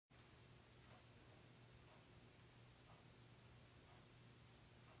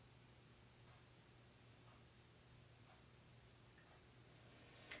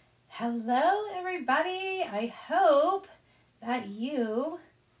Hello, everybody. I hope that you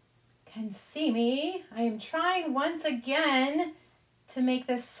can see me. I am trying once again to make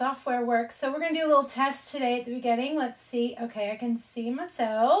this software work. So we're going to do a little test today at the beginning. Let's see. Okay, I can see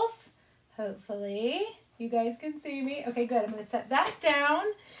myself. Hopefully, you guys can see me. Okay, good. I'm going to set that down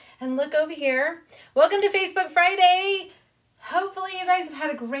and look over here. Welcome to Facebook Friday. Hopefully, you guys have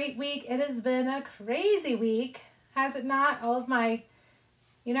had a great week. It has been a crazy week, has it not? All of my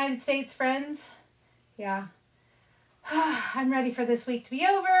United States friends, yeah. I'm ready for this week to be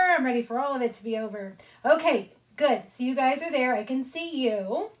over. I'm ready for all of it to be over. Okay, good. So you guys are there. I can see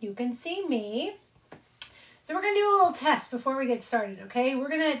you. You can see me. So we're going to do a little test before we get started, okay? We're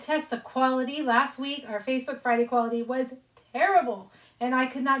going to test the quality. Last week, our Facebook Friday quality was terrible, and I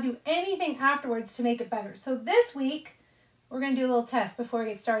could not do anything afterwards to make it better. So this week, we're going to do a little test before we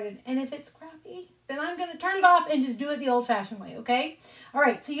get started. And if it's crappy, then I'm going to turn it off and just do it the old-fashioned way, okay? All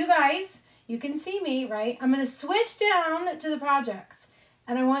right, so you guys, you can see me, right? I'm going to switch down to the projects.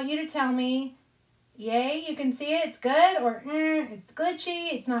 And I want you to tell me, yay, you can see it, it's good, or it's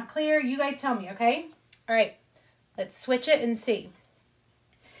glitchy, it's not clear. You guys tell me, okay? All right, let's switch it and see.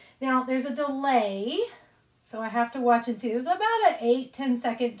 Now, there's a delay, so I have to watch and see. There's about an 8-10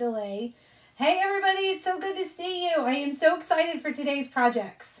 second delay. Hey, everybody, it's so good to see you. I am so excited for today's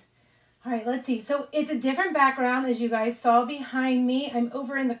projects. All right, let's see. So it's a different background, as you guys saw behind me. I'm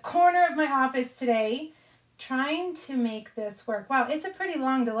over in the corner of my office today trying to make this work. Wow, it's a pretty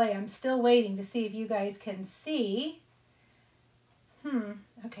long delay. I'm still waiting to see if you guys can see.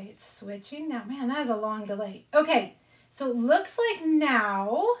 Okay, it's switching now. Man, that is a long delay. Okay, so it looks like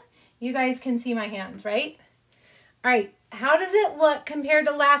now you guys can see my hands, right? All right, how does it look compared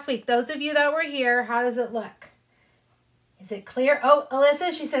to last week? Those of you that were here, how does it look? Is it clear? Oh,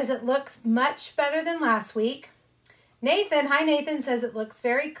 Alyssa, she says it looks much better than last week. Nathan, hi Nathan, says it looks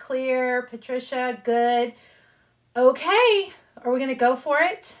very clear. Patricia, good. Okay, are we going to go for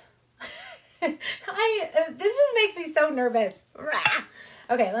it? This just makes me so nervous.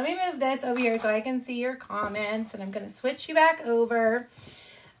 Okay, let me move this over here so I can see your comments, and I'm going to switch you back over.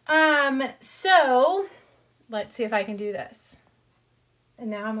 So let's see if I can do this.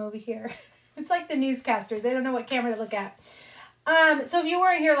 And now I'm over here. It's like the newscasters. They don't know what camera to look at. So if you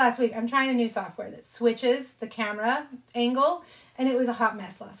weren't here last week, I'm trying a new software that switches the camera angle, and it was a hot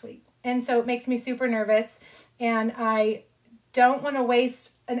mess last week. And so it makes me super nervous, and I don't want to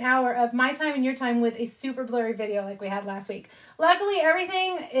waste an hour of my time and your time with a super blurry video like we had last week. Luckily,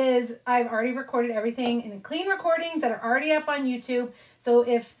 I've already recorded everything in clean recordings that are already up on YouTube. So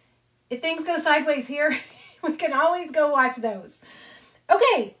if things go sideways here, we can always go watch those.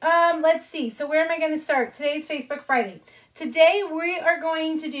 Okay, let's see. So where am I going to start? Today's Facebook Friday. Today we are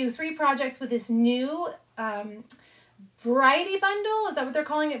going to do 3 projects with this new variety bundle. Is that what they're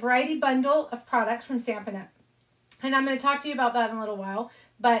calling it? Variety bundle of products from Stampin' Up. And I'm going to talk to you about that in a little while.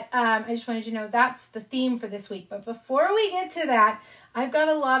 But I just wanted you to know that's the theme for this week. But before we get to that, I've got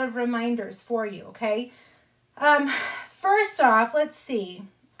a lot of reminders for you, okay? First off, let's see.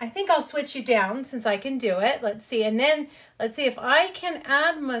 I think I'll switch you down since I can do it. Let's see. And then let's see if I can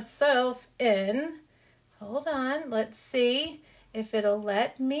add myself in. Hold on. Let's see if it'll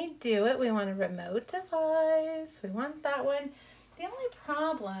let me do it. We want a remote device. We want that one. The only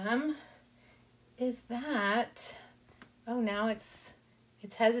problem is that, oh, now it's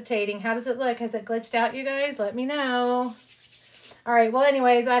hesitating. How does it look? Has it glitched out, you guys? Let me know. All right. Well,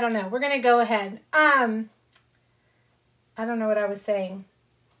 anyways, I don't know. We're going to go ahead. I don't know what I was saying.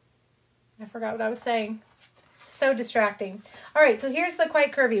 I forgot what I was saying. So distracting. All right, so here's the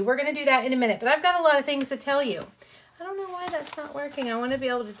Quite Curvy. We're going to do that in a minute, but I've got a lot of things to tell you. I don't know why that's not working. I want to be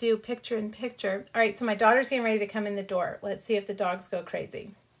able to do picture in picture. All right, so my daughter's getting ready to come in the door. Let's see if the dogs go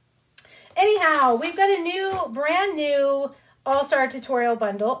crazy. Anyhow, we've got a brand new all-star tutorial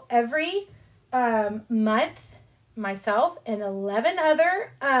bundle. Every month, myself and 11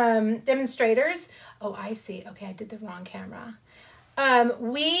 other demonstrators. Oh, I see. Okay, I did the wrong camera.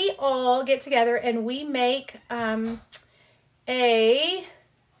 We all get together and we make a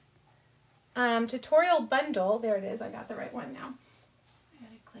tutorial bundle. There it is. I got the right one now. I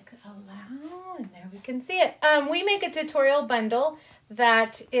gotta click allow, and there we can see it. We make a tutorial bundle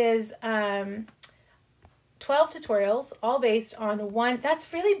that is 12 tutorials, all based on one.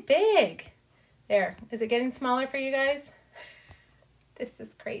 That's really big. There. Is it getting smaller for you guys? This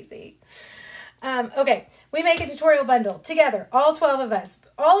is crazy. Okay, we make a tutorial bundle together, all 12 of us.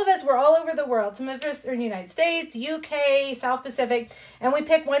 All of us, we're all over the world. Some of us are in the United States, UK, South Pacific, and we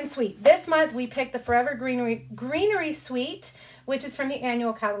pick one suite. This month, we picked the Forever Greenery Suite, which is from the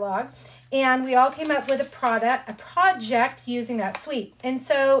annual catalog. And we all came up with a project using that suite. And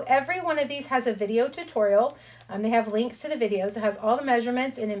so every one of these has a video tutorial. They have links to the videos. It has all the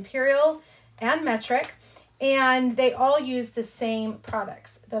measurements in imperial and metric. And they all use the same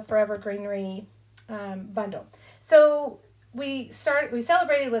products, the Forever Greenery bundle. So we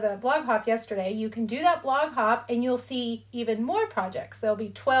celebrated with a blog hop yesterday. You can do that blog hop and you'll see even more projects. There'll be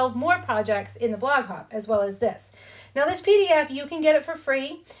 12 more projects in the blog hop as well as this. Now this PDF, you can get it for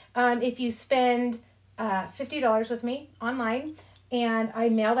free if you spend $50 with me online, and I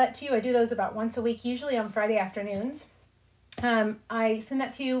mail that to you. I do those about once a week, usually on Friday afternoons. I send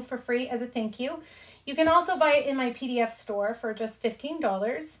that to you for free as a thank you. You can also buy it in my PDF store for just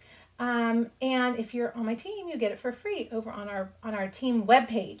 $15. And if you're on my team, you get it for free over on our team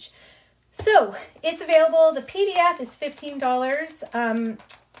webpage. So it's available. The PDF is $15.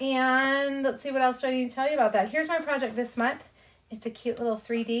 And let's see, what else do I need to tell you about that? Here's my project this month. It's a cute little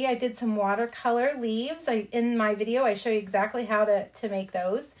 3D. I did some watercolor leaves. In my video, I show you exactly how to make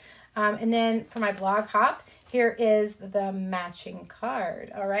those. And then for my blog hop, here is the matching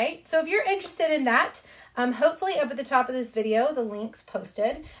card. All right. So if you're interested in that, hopefully up at the top of this video, the link's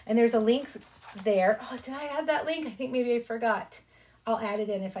posted. And there's a link there. Oh, did I add that link? I think maybe I forgot. I'll add it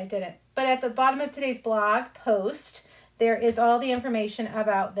in if I didn't. But at the bottom of today's blog post, there is all the information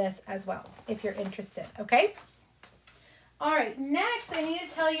about this as well, if you're interested, okay? All right, next I need to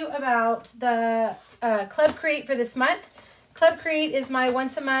tell you about the Club Create for this month. Club Create is my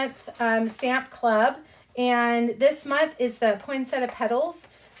once a month stamp club, and this month is the Poinsettia Petals.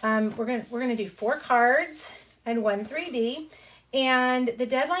 We're gonna do 4 cards and 1 3D, and the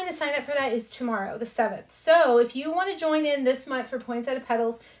deadline to sign up for that is tomorrow, the 7th. So if you want to join in this month for Poinsettia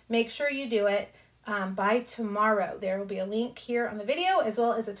Petals, make sure you do it by tomorrow. There will be a link here on the video as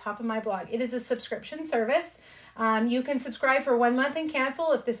well as the top of my blog. It is a subscription service. You can subscribe for 1 month and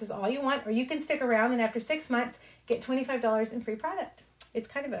cancel if this is all you want, or you can stick around and after 6 months get $25 in free product. It's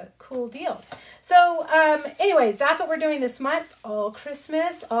kind of a cool deal. So anyways, that's what we're doing this month. All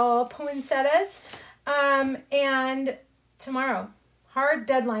Christmas, all poinsettias. And tomorrow, hard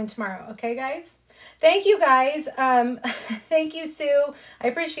deadline tomorrow. Okay, guys? Thank you, guys. Thank you, Sue. I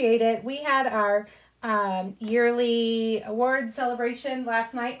appreciate it. We had our yearly award celebration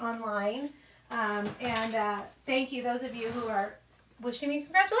last night online. And thank you, those of you who are wishing me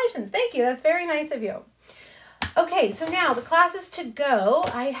congratulations. Thank you. That's very nice of you. Okay, so now the classes to go.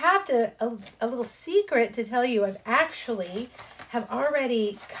 I have a little secret to tell you. Have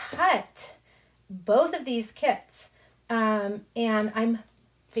already cut both of these kits. And I'm,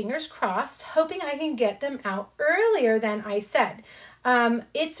 fingers crossed, hoping I can get them out earlier than I said.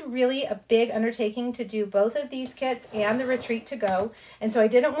 It's really a big undertaking to do both of these kits and the retreat to go. And so I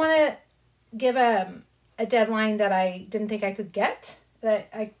didn't want to give a deadline that I didn't think I could get.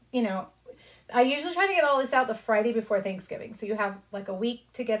 I usually try to get all this out the Friday before Thanksgiving. So you have like a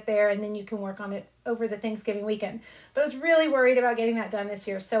week to get there and then you can work on it over the Thanksgiving weekend. But I was really worried about getting that done this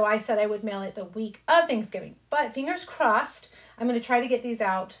year. So I said I would mail it the week of Thanksgiving. But fingers crossed, I'm going to try to get these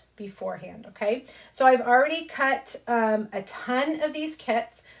out beforehand, okay? So I've already cut a ton of these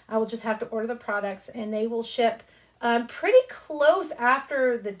kits. I will just have to order the products and they will ship pretty close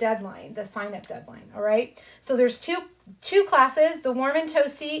after the deadline, the sign-up deadline, all right? So there's two classes, the Warm and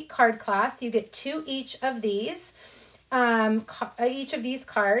Toasty card class. You get 2 each of these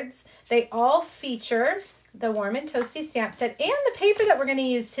cards. They all feature the Warm and Toasty stamp set and the paper that we're going to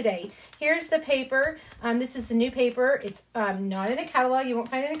use today. Here's the paper. This is the new paper. It's not in a catalog. You won't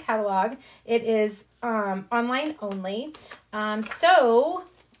find it in a catalog. It is online only. So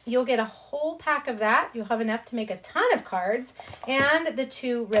you'll get a whole pack of that. You'll have enough to make a ton of cards and the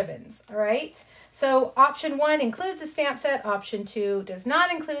 2 ribbons, all right? So option 1 includes the stamp set. Option 2 does not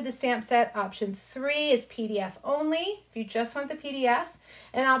include the stamp set. Option 3 is PDF only, if you just want the PDF.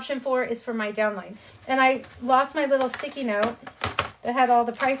 And option 4 is for my downline. And I lost my little sticky note that had all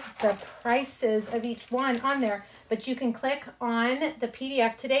the prices of each one on there. But you can click on the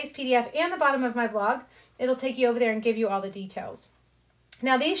PDF, today's PDF, and the bottom of my blog. It'll take you over there and give you all the details.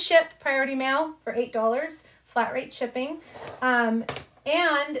 Now these ship priority mail for $8, flat rate shipping.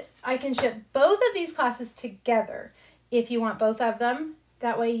 And I can ship both of these classes together if you want both of them.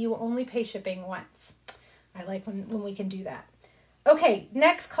 That way you only pay shipping once. I like when we can do that. Okay,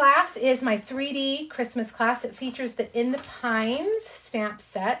 next class is my 3D Christmas class. It features the In the Pines stamp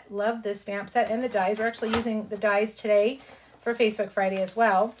set. Love this stamp set and the dies. We're actually using the dies today for Facebook Friday as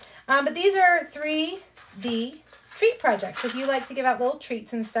well. But these are 3D treat projects. If you like to give out little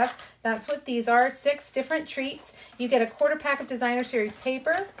treats and stuff, that's what these are. 6 different treats. You get a quarter pack of designer series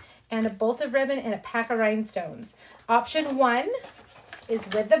paper and a bolt of ribbon and a pack of rhinestones. Option 1 is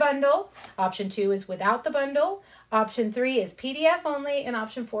with the bundle. Option 2 is without the bundle. Option 3 is PDF only, and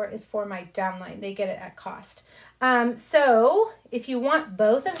option 4 is for my downline. They get it at cost. So if you want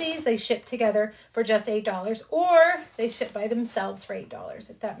both of these, they ship together for just $8, or they ship by themselves for $8,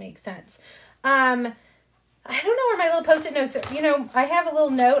 if that makes sense. I don't know where my little Post-it notes are. You know, I have a little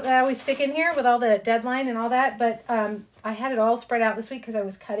note that I always stick in here with all the deadline and all that, but I had it all spread out this week because I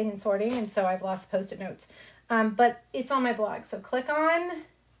was cutting and sorting, and so I've lost the Post-it notes. But it's on my blog, so click on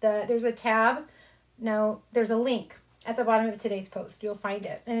there's a tab. No, there's a link at the bottom of today's post. You'll find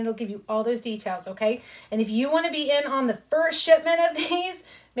it, and it'll give you all those details, okay? And if you want to be in on the first shipment of these,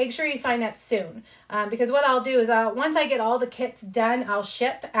 make sure you sign up soon, because what I'll do is once I get all the kits done, I'll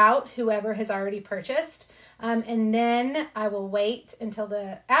ship out whoever has already purchased. And then I will wait until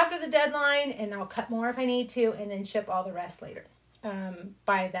after the deadline, and I'll cut more if I need to, and then ship all the rest later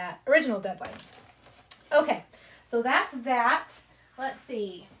by that original deadline. Okay, so that's that. Let's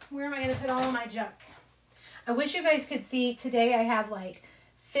see. Where am I going to put all of my junk? I wish you guys could see. Today I had like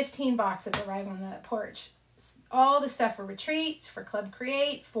 15 boxes arrive on the porch. All the stuff for retreats, for Club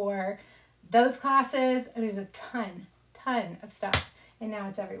Create, for those classes. I mean, it was a ton of stuff. And now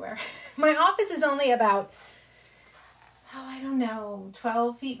it's everywhere. My office is only about, I don't know,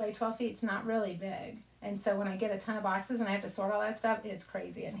 12 feet by 12 feet. It's not really big. And so when I get a ton of boxes and I have to sort all that stuff, it's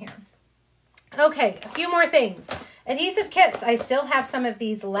crazy in here. Okay, a few more things. Adhesive kits. I still have some of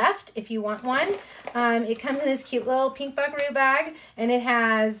these left if you want one. It comes in this cute little pink buckaroo bag, and it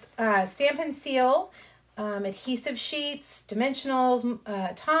has stamp and seal, adhesive sheets, dimensionals,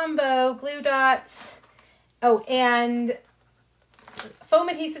 Tombow, glue dots, and foam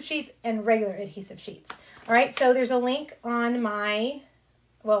adhesive sheets and regular adhesive sheets. All right, so there's a link on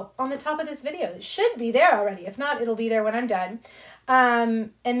on the top of this video. It should be there already. If not, it'll be there when I'm done.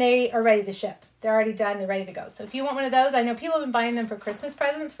 And they are ready to ship. They're already done. They're ready to go. So if you want one of those, I know people have been buying them for Christmas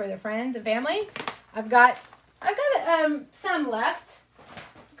presents for their friends and family. I've got some left.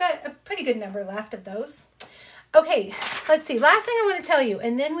 I've got a pretty good number left of those. Okay, let's see. Last thing I want to tell you,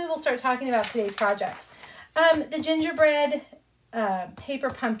 and then we will start talking about today's projects. The gingerbread paper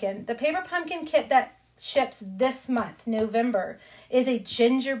pumpkin. The paper pumpkin kit that ships this month, November, is a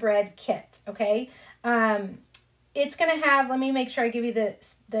gingerbread kit, okay? It's going to have, let me make sure I give you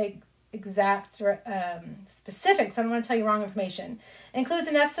the exact specifics. I don't want to tell you wrong information. It includes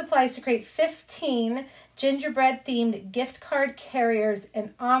enough supplies to create 15 gingerbread-themed gift card carriers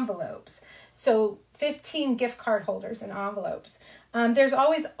and envelopes. So 15 gift card holders and envelopes. There's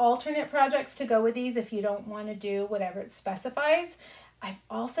always alternate projects to go with these if you don't want to do whatever it specifies. I've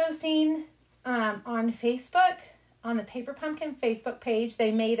also seen on Facebook, on the Paper Pumpkin Facebook page,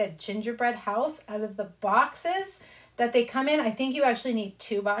 they made a gingerbread house out of the boxes that they come in. I think you actually need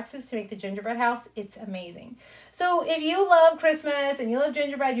 2 boxes to make the gingerbread house. It's amazing. So if you love Christmas and you love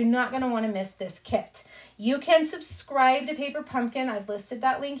gingerbread, you're not going to want to miss this kit. You can subscribe to Paper Pumpkin. I've listed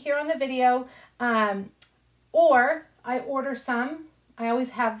that link here on the video. Or I order some. I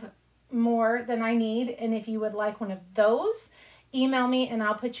always have more than I need. And if you would like one of those, email me and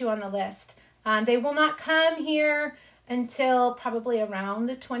I'll put you on the list. They will not come here until probably around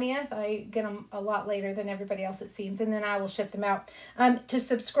the 20th. I get them a lot later than everybody else, it seems, and then I will ship them out. To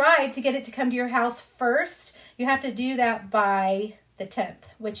subscribe, to get it to come to your house first, you have to do that by the 10th,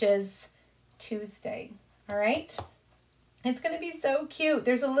 which is Tuesday, all right? It's going to be so cute.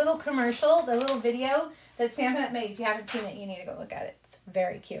 There's a little commercial, the little video that Stampin' Up! Made. If you haven't seen it, you need to go look at it. It's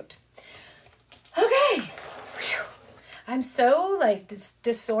very cute. Okay. Whew. I'm so like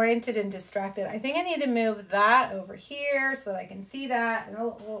disoriented and distracted. I think I need to move that over here so that I can see that. And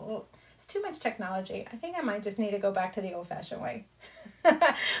it's too much technology. I think I might just need to go back to the old-fashioned way.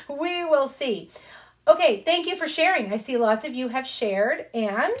 We will see. Okay, thank you for sharing. I see lots of you have shared,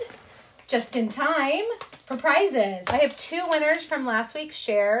 and just in time for prizes. I have 2 winners from last week's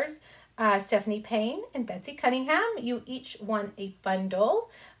shares. Stephanie Payne and Betsy Cunningham. You each won a bundle.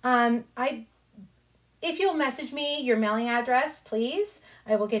 If you'll message me your mailing address, please,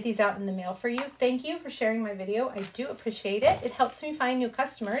 I will get these out in the mail for you. Thank you for sharing my video. I do appreciate it. It helps me find new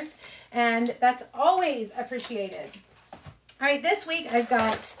customers, and that's always appreciated. All right, this week I've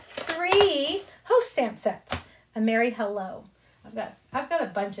got 3 host stamp sets. A Merry Hello. I've got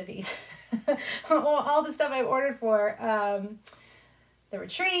a bunch of these. All the stuff I've ordered for the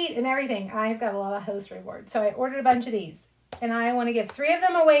retreat and everything. I've got a lot of host rewards. So I ordered a bunch of these. And I want to give 3 of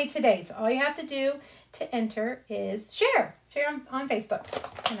them away today. So all you have to do to enter is share. Share on Facebook.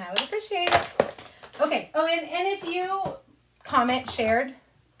 And I would appreciate it. Okay. Oh, and if you comment shared,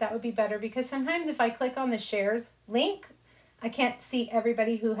 that would be better, because sometimes if I click on the shares link, I can't see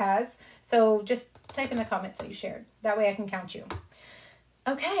everybody who has. So just type in the comments that you shared. That way I can count you.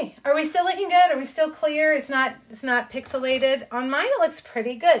 Okay. Are we still looking good? Are we still clear? It's not pixelated. On mine, it looks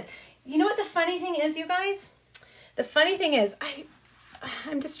pretty good. You know what the funny thing is, you guys? The funny thing is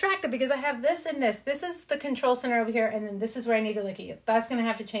I'm distracted because I have this and this. This is the control center over here, and then this is where I need to look at you. That's going to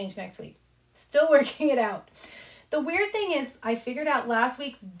have to change next week. Still working it out. The weird thing is I figured out last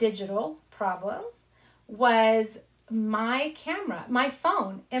week's digital problem was my camera, my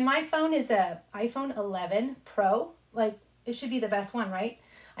phone. And my phone is a iPhone 11 Pro. Like, it should be the best one, right?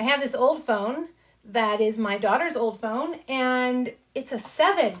 I have this old phone that is my daughter's old phone, and it's a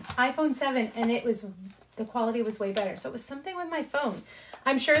iPhone 7, and the quality was way better. So it was something with my phone.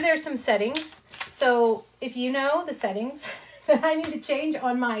 I'm sure there's some settings. So if you know the settings that I need to change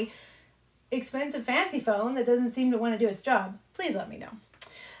on my expensive fancy phone that doesn't seem to want to do its job, please let me know.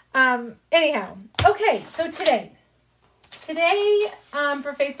 Anyhow, okay, so today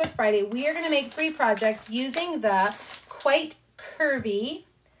for Facebook Friday, we are going to make 3 projects using the Quite Curvy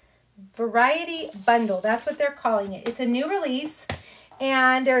Variety Bundle. That's what they're calling it. It's a new release,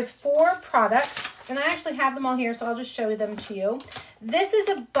 and there's 4 products, and I actually have them all here, so I'll just show them to you. This is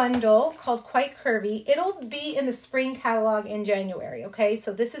a bundle called Quite Curvy. It'll be in the spring catalog in January, okay?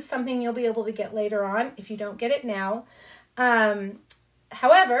 So this is something you'll be able to get later on if you don't get it now.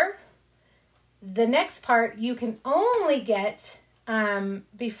 However, the next part you can only get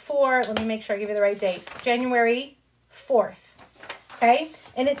before, let me make sure I give you the right date, January 4th, okay?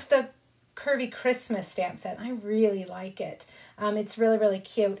 And it's the Curvy Christmas stamp set. I really like it. It's really, really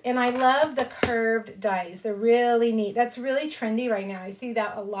cute. And I love the curved dies. They're really neat. That's really trendy right now. I see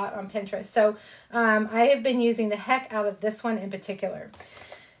that a lot on Pinterest. So I have been using the heck out of this one in particular.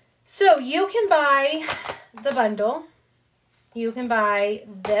 So you can buy the bundle. You can buy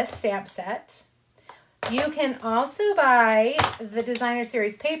this stamp set. You can also buy the designer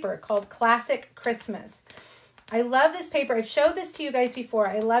series paper called Classic Christmas. I love this paper. I've showed this to you guys before.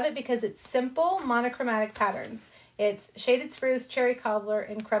 I love it because it's simple monochromatic patterns. It's shaded spruce, cherry cobbler,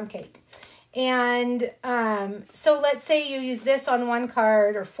 and crumb cake. And so let's say you use this on 1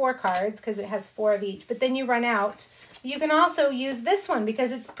 card or 4 cards because it has 4 of each, but then you run out. You can also use this one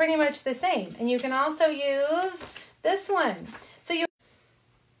because it's pretty much the same. And you can also use this one. So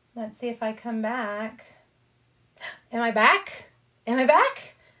let's see if I come back. Am I back? Am I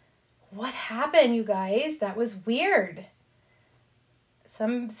back? What happened, you guys? That was weird.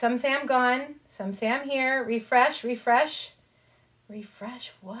 Some say I'm gone. Some say I'm here. Refresh. Refresh,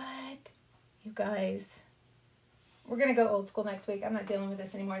 what? You guys. We're going to go old school next week. I'm not dealing with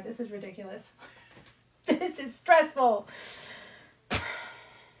this anymore. This is ridiculous. This is stressful.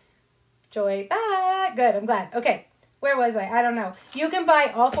 Joy back. Good, I'm glad. Okay, where was I? I don't know. You can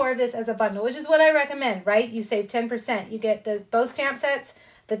buy all 4 of this as a bundle, which is what I recommend, right? You save 10%. You get both stamp sets,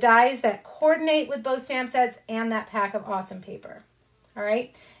 the dies that coordinate with both stamp sets, and that pack of awesome paper. All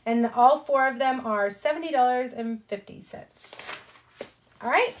right, and all 4 of them are $70.50. All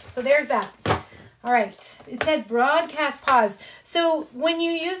right, so there's that. All right, it said broadcast pause. So when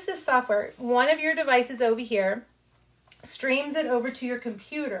you use this software, one of your devices over here streams it over to your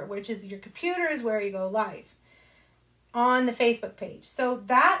computer, which is your computer is where you go live on the Facebook page. So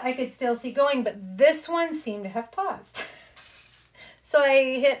that I could still see going, but this one seemed to have paused. So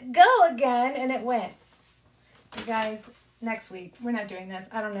I hit go again and it went. You guys, next week, we're not doing this.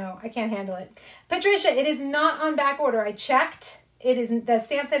 I don't know. I can't handle it. Patricia, it is not on back order. I checked. The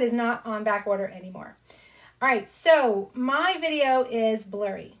stamp set is not on back order anymore. All right, so my video is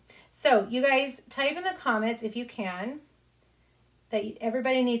blurry. So you guys type in the comments if you can that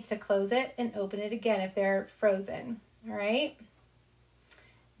everybody needs to close it and open it again if they're frozen. All right.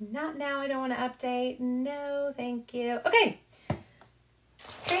 Not now. I don't want to update. No, thank you. Okay.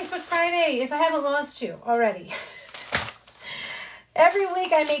 Facebook Friday, if I haven't lost you already. Every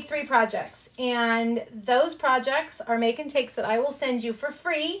week I make 3 projects, and those projects are make and takes that I will send you for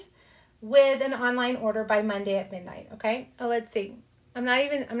free with an online order by Monday at midnight, okay? Oh, let's see. I'm not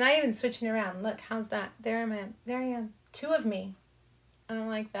even switching around. Look, how's that? There I am. There I am. 2 of me. I don't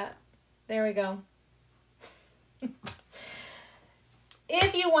like that. There we go.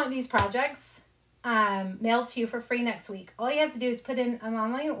 If you want these projects mailed to you for free next week, all you have to do is put in an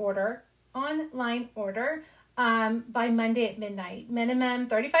online order by Monday at midnight. Minimum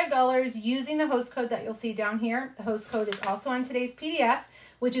 $35 using the host code that you'll see down here. The host code is also on today's PDF,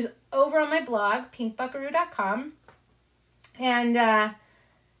 which is over on my blog, pinkbuckaroo.com. And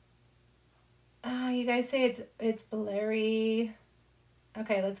you guys say it's blurry.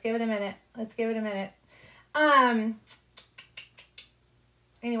 Okay, let's give it a minute.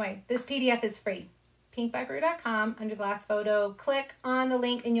 Anyway, this PDF is free. pinkbuckaroo.com, under the last photo, click on the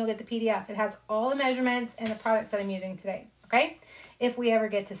link and you'll get the PDF. It has all the measurements and the products that I'm using today, okay? If we ever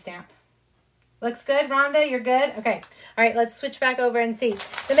get to stamp. Looks good, Rhonda? You're good? Okay. All right, let's switch back over and see.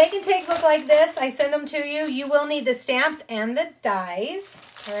 The make and takes look like this. I send them to you. You will need the stamps and the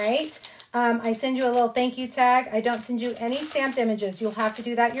dies, all right? I send you a little thank you tag. I don't send you any stamped images. You'll have to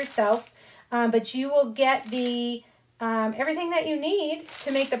do that yourself, but you will get the everything that you need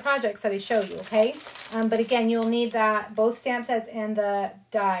to make the projects that I show you, okay? But again, you'll need that, both stamp sets and the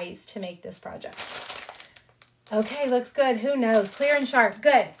dies to make this project. Okay, looks good. Who knows? Clear and sharp.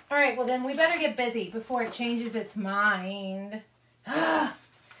 Good. All right, well then we better get busy before it changes its mind. All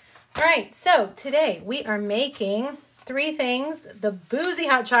right, so today we are making 3 things. The boozy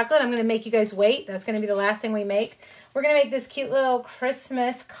hot chocolate, I'm going to make you guys wait. That's going to be the last thing we make. We're going to make this cute little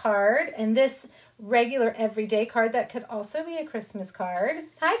Christmas card and this regular everyday card that could also be a Christmas card.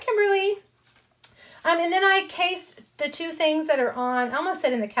 Hi, Kimberly. And then I cased the 2 things that are on, I almost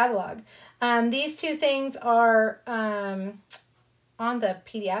said in the catalog. These 2 things are on the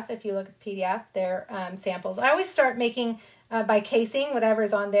PDF. If you look at the PDF, they're samples. I always start making by casing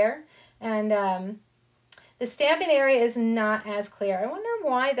whatever's on there. And the stamping area is not as clear. I wonder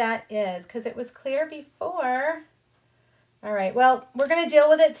why that is, because it was clear before. All right, well, we're going to deal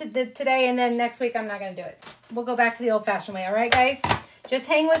with it today, and then next week I'm not going to do it. We'll go back to the old-fashioned way, all right, guys? Just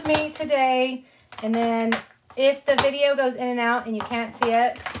hang with me today, and then if the video goes in and out and you can't see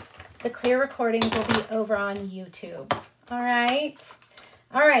it, the clear recordings will be over on YouTube, all right?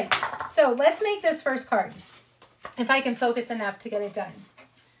 All right, so let's make this first card, if I can focus enough to get it done.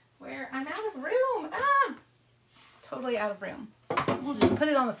 Where I'm out of room. Totally out of room. We'll just put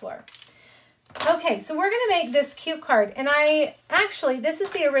it on the floor. Okay, so we're going to make this cute card. And this is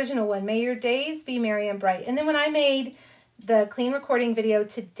the original one. May your days be merry and bright. And then when I made the clean recording video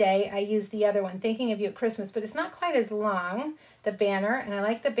today, I used the other one, Thinking of You at Christmas. But it's not quite as long, the banner. And I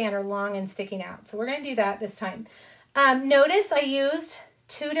like the banner long and sticking out. So we're going to do that this time. Notice I used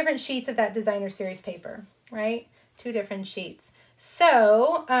 2 different sheets of that designer series paper, right? 2 different sheets.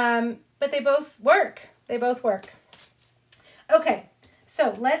 So, but they both work. They both work. Okay.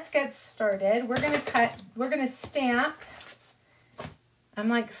 So let's get started. We're going to stamp. I'm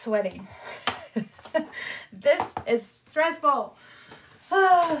like sweating. This is stressful.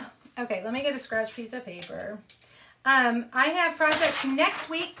 Okay, let me get a scratch piece of paper. I have projects next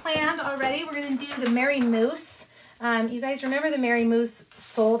week planned already. We're going to do the Merry Moose. You guys remember the Merry Moose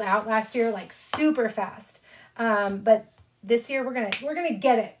sold out last year like super fast. But this year we're gonna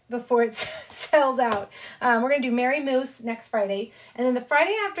get it before it sells out. We're gonna do Merry Moose next Friday, and then the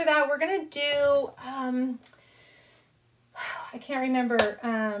Friday after that we're gonna do I can't remember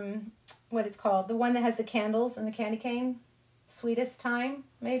what it's called. The one that has the candles and the candy cane. Sweetest Time,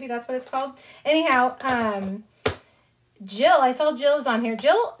 maybe that's what it's called. Anyhow, Jill, I saw Jill is on here.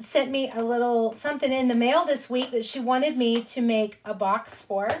 Jill sent me a little something in the mail this week that she wanted me to make a box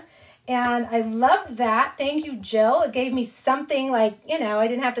for. And I loved that. Thank you, Jill. It gave me something like, I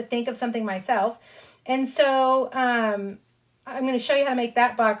didn't have to think of something myself. And so I'm going to show you how to make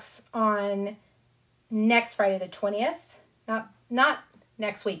that box on next Friday, the 20th. Not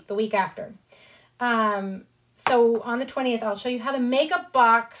next week, the week after. So on the 20th, I'll show you how to make a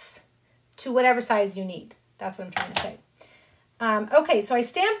box to whatever size you need. That's what I'm trying to say. Okay, so I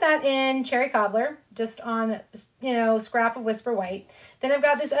stamped that in Cherry Cobbler, just on, scrap of Whisper White. Then I've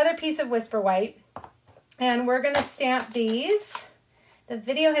got this other piece of Whisper White, and we're going to stamp these. The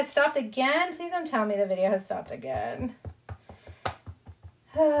video has stopped again. Please don't tell me the video has stopped again.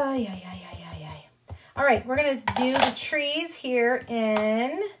 Oh, yeah. All right, we're going to do the trees here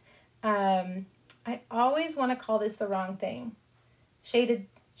in, I always want to call this the wrong thing. Shaded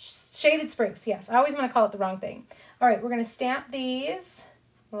spruce, yes. I always want to call it the wrong thing. All right, we're going to stamp these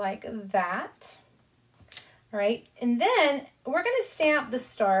like that. All right, and then we're going to stamp the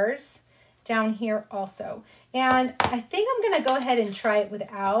stars down here also. And I think I'm going to go ahead and try it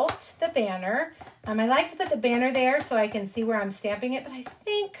without the banner. I like to put the banner there so I can see where I'm stamping it, but I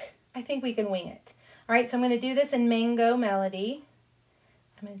think we can wing it. All right, so I'm going to do this in Mango Melody.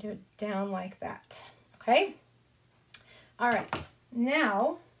 I'm going to do it down like that, okay? All right,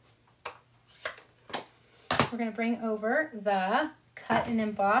 now we're going to bring over the cut and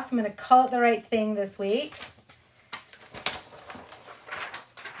emboss. I'm going to call it the right thing this week.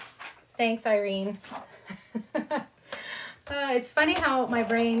 Thanks, Irene. It's funny how my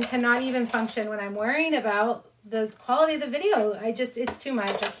brain cannot even function when I'm worrying about the quality of the video. It's too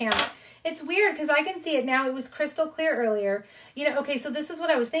much. I can't. It's weird because I can see it now. It was crystal clear earlier. You know, okay, so this is what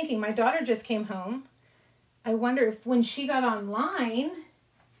I was thinking. My daughter just came home. I wonder if when she got online,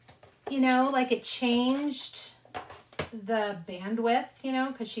 you know, like it changed the bandwidth, you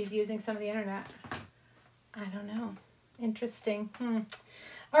know, because she's using some of the internet. I don't know. Interesting.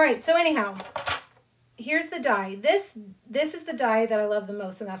 All right, so anyhow, here's the die. This is the die that I love the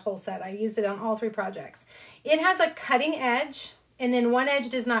most in that whole set. I used it on all 3 projects. It has a cutting edge, and then one edge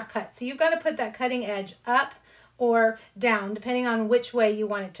does not cut. So you've got to put that cutting edge up or down, depending on which way you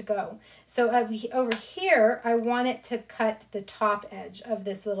want it to go. So over here, I want it to cut the top edge of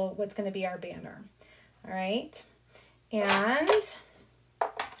this little, what's going to be our banner. All right. And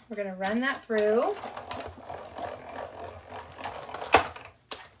we're going to run that through.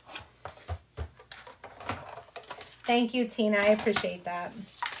 Thank you, Tina. I appreciate that.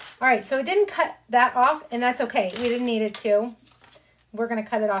 All right, so it didn't cut that off, and that's okay. We didn't need it to. We're going to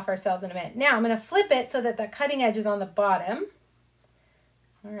cut it off ourselves in a minute. Now, I'm going to flip it so that the cutting edge is on the bottom.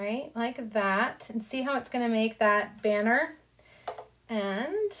 All right, like that. And see how it's going to make that banner.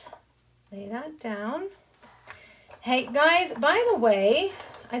 And lay that down. Hey, guys, by the way,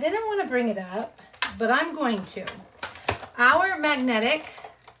 I didn't want to bring it up, but I'm going to. Our magnetic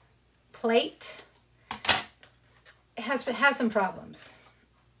plate has some problems.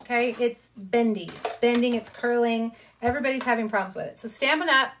 Okay, it's bendy, it's curling. Everybody's having problems with it. So Stampin'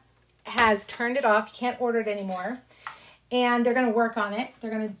 Up! Has turned it off. You can't order it anymore. And they're going to work on it.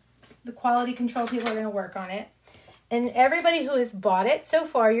 The quality control people are going to work on it. And everybody who has bought it so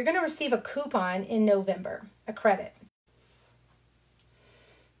far, you're going to receive a coupon in November, a credit.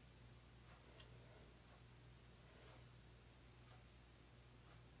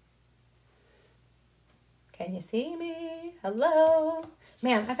 Can you see me? Hello?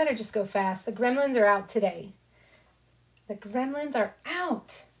 Man, I better just go fast. The gremlins are out today. The gremlins are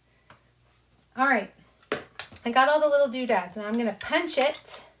out. All right. I got all the little doodads, and I'm going to punch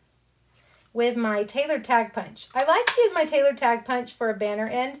it with my tailored tag punch. I like to use my tailored tag punch for a banner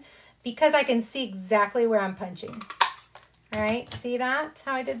end because I can see exactly where I'm punching. All right, see that,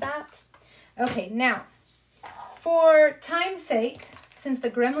 how I did that? Okay, now, for time's sake, since the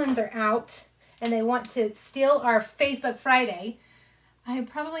gremlins are out and they want to steal our Facebook Friday, I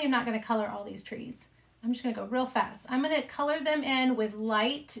probably am not going to color all these trees. I'm just going to go real fast. I'm going to color them in with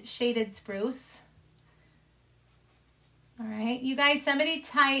light shaded spruce. All right, you guys, somebody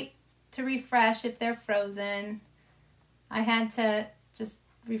type to refresh if they're frozen. I had to just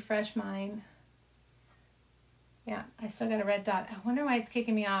refresh mine. Yeah, I still got a red dot. I wonder why it's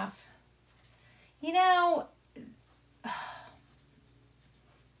kicking me off. You know,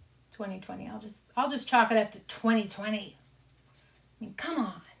 2020. I'll just chalk it up to 2020. I mean, come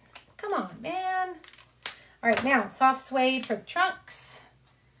on, man. All right, now soft suede for the trunks.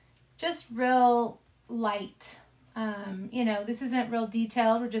 Just real light. You know, this isn't real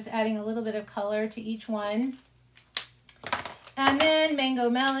detailed. We're just adding a little bit of color to each one. And then Mango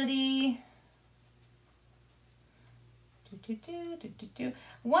Melody.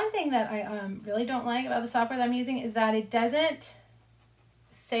 One thing that I really don't like about the software that I'm using is that it doesn't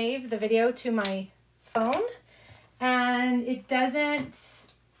save the video to my phone. And it doesn't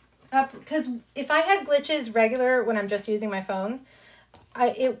because if I had glitches regular when I'm just using my phone,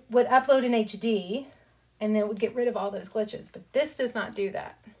 it would upload in HD and then it would get rid of all those glitches. But this does not do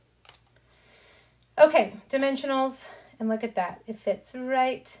that. Okay, dimensionals, and look at that. It fits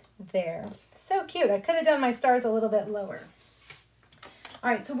right there. So cute. I could have done my stars a little bit lower. All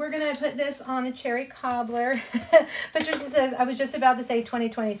right, so we're going to put this on a cherry cobbler. Patricia says, I was just about to say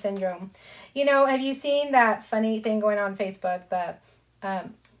 2020 syndrome. You know, have you seen that funny thing going on Facebook?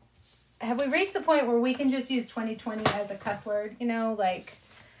 Have we reached the point where we can just use 2020 as a cuss word? You know, like,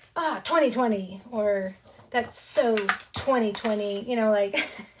 2020, or that's so 2020, you know, like,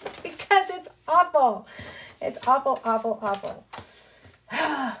 because it's awful. It's awful, awful, awful.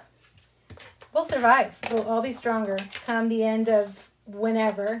 We'll survive. We'll all be stronger come the end of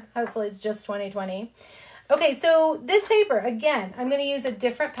whenever. Hopefully it's just 2020. Okay, so this paper, again, I'm going to use a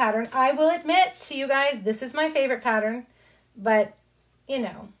different pattern. I will admit to you guys, this is my favorite pattern, but, you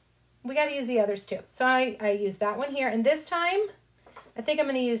know, we got to use the others too. So I use that one here, and this time, I think I'm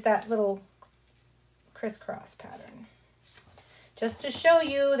going to use that little crisscross pattern, just to show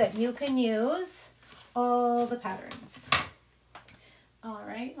you that you can use all the patterns. All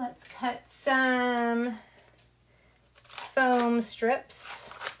right, let's cut some foam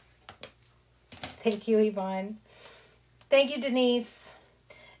strips. Thank you, Yvonne. Thank you, Denise.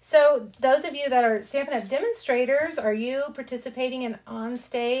 So those of you that are Stampin' Up! Demonstrators, are you participating in On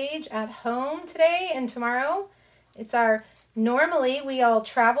Stage at home today and tomorrow? It's our, normally we all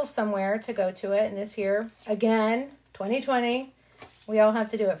travel somewhere to go to it, and this year, again, 2020, we all have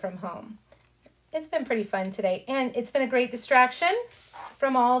to do it from home. It's been pretty fun today, and it's been a great distraction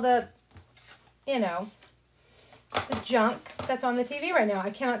from all the, you know, the junk that's on the TV right now.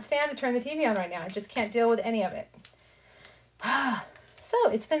 I cannot stand to turn the TV on right now. I just can't deal with any of it. So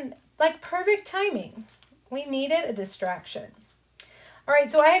it's been like perfect timing. We needed a distraction. All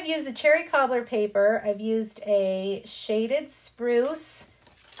right, so I have used the cherry cobbler paper. I've used a shaded spruce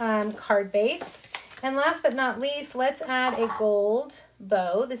card base. And last but not least, let's add a gold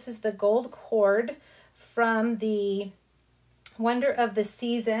bow. This is the gold cord from the Wonder of the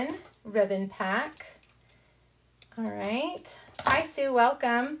Season ribbon pack. All right. Hi, Sue.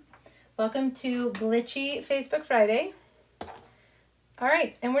 Welcome. Welcome to Glitchy Facebook Friday. All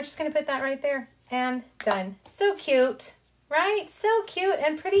right, and we're just going to put that right there. And done. So cute, right? So cute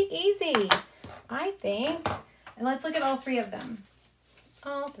and pretty easy, I think. And let's look at all three of them.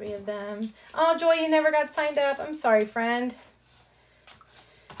 All three of them. Oh, Joy, you never got signed up. I'm sorry, friend.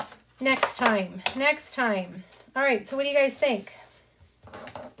 Next time. Next time. All right, so what do you guys think?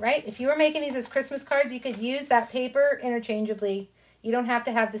 Right? If you were making these as Christmas cards, you could use that paper interchangeably. You don't have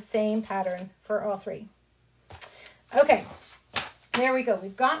to have the same pattern for all three. Okay. There we go.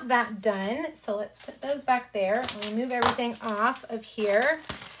 We've got that done. So let's put those back there. We'll move everything off of here.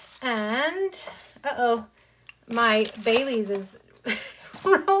 And, uh-oh, my Bailey's is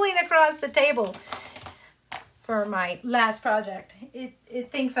rolling across the table for my last project.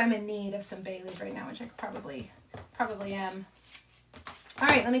 It thinks I'm in need of some Bailey's right now, which I probably am. All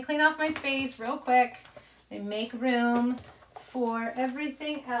right, let me clean off my space real quick and make room for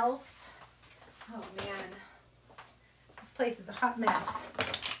everything else. Oh, man. This place is a hot mess.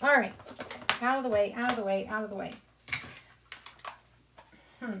 All right, out of the way, out of the way, out of the way.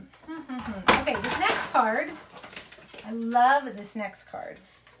 Okay, this next card, I love this next card.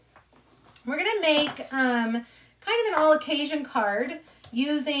 We're going to make kind of an all-occasion card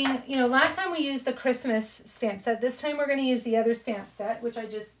using, you know, last time we used the Christmas stamp set. This time we're going to use the other stamp set, which I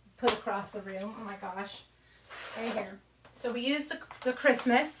just put across the room. Oh, my gosh. Right here. So we used the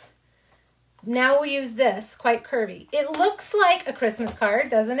Christmas. Now we use this, quite curvy. It looks like a Christmas card,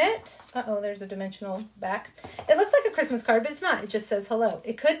 doesn't it? Uh-oh, there's a dimensional back. It looks like a Christmas card, but it's not. It just says hello.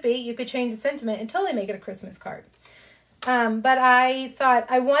 It could be. You could change the sentiment and totally make it a Christmas card. But I thought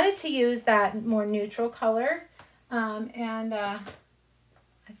I wanted to use that more neutral color. I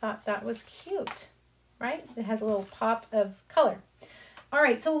thought that was cute, right? It has a little pop of color. All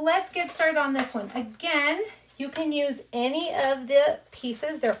right, so let's get started on this one. Again, you can use any of the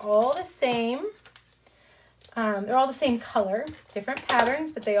pieces. They're all the same. They're all the same color, different patterns,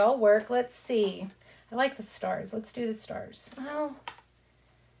 but they all work. Let's see. I like the stars. Let's do the stars. Well,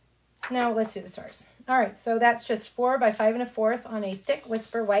 no, let's do the stars. All right, so that's just 4 by 5 1/4 on a thick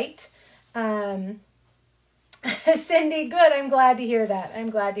whisper white. Cindy, good. I'm glad to hear that.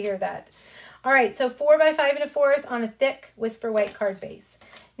 I'm glad to hear that. All right, so 4 by 5 1/4 on a thick whisper white card base.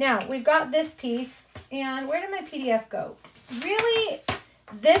 Now, we've got this piece, and where did my PDF go? Really,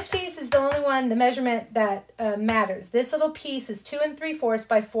 this piece is the only one, the measurement that matters. This little piece is 2 3/4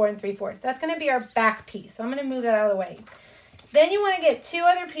 by 4 3/4. That's going to be our back piece, so I'm going to move that out of the way. Then you want to get 2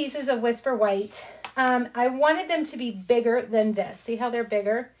 other pieces of whisper white. I wanted them to be bigger than this. See how they're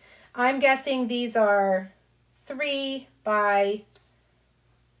bigger? I'm guessing these are 3 by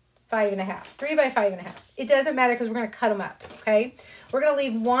 5 1/2. 3 by 5 1/2. It doesn't matter because we're going to cut them up, okay? We're going to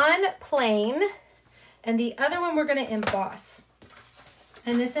leave one plain, and the other one we're going to emboss.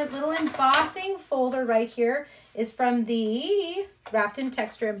 And this little embossing folder right here is from the Wrapped in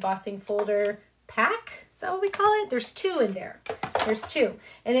Texture Embossing Folder Pack. Is that what we call it? There's 2 in there. There's 2.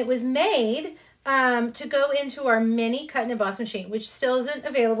 And it was made to go into our mini cut and emboss machine, which still isn't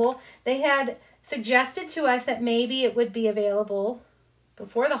available. They had suggested to us that maybe it would be available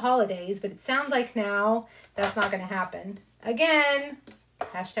before the holidays, but it sounds like now that's not going to happen. Again,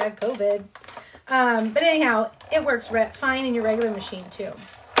 hashtag COVID. But anyhow, it works fine in your regular machine too.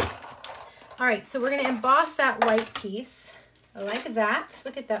 All right, so we're going to emboss that white piece. I like that.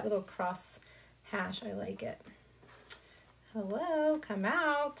 Look at that little cross hash. I like it. Hello, come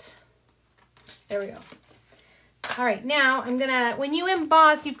out. There we go. All right, now I'm going to, when you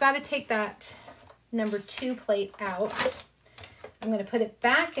emboss, you've got to take that number 2 plate out. I'm going to put it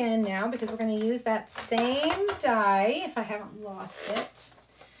back in now because we're going to use that same die if I haven't lost it.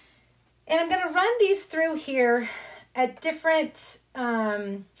 And I'm going to run these through here at different,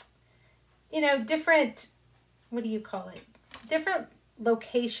 different, what do you call it? Different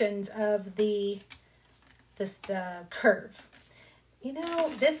locations of the curve. You know,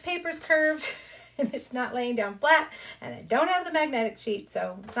 this paper's curved and it's not laying down flat, and I don't have the magnetic sheet,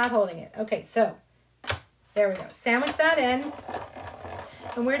 so it's not holding it. Okay, so there we go. Sandwich that in.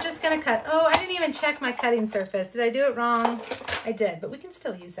 And we're just going to cut. Oh, I didn't even check my cutting surface. Did I do it wrong? I did, but we can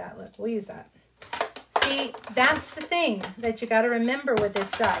still use that. Look, we'll use that. See, that's the thing that you got to remember with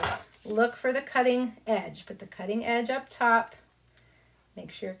this die. Look for the cutting edge. Put the cutting edge up top.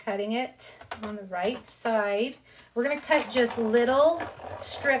 Make sure you're cutting it on the right side. We're going to cut just little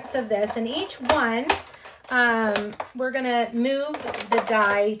strips of this, and each one, we're going to move the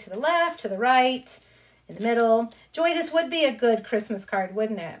die to the left, to the right, in the middle. Joy, this would be a good Christmas card,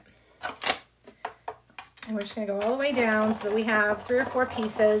 wouldn't it? And we're just going to go all the way down so that we have 3 or 4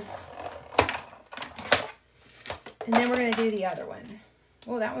 pieces. And then we're going to do the other one.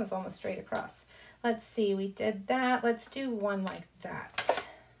 Oh, that one's almost straight across. Let's see, we did that. Let's do one like that.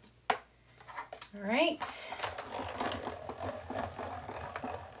 All right.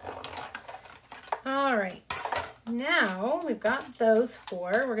 All right. Now we've got those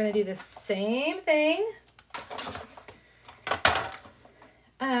 4. We're going to do the same thing.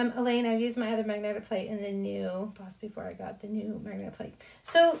 Elaine, I've used my other magnetic plate in the new, possibly before I got the new magnetic plate.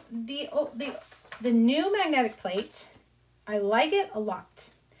 So the new magnetic plate, I like it a lot.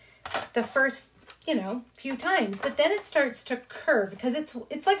 The first, few times, but then it starts to curve because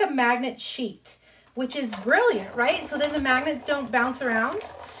it's like a magnet sheet, which is brilliant, right? So then the magnets don't bounce around.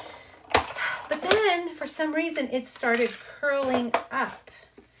 But then for some reason it started curling up,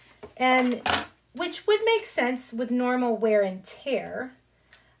 and which would make sense with normal wear and tear.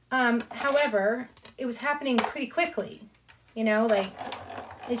 However, it was happening pretty quickly, like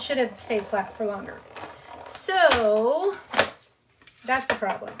it should have stayed flat for longer. So that's the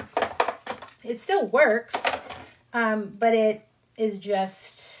problem. It still works, but it is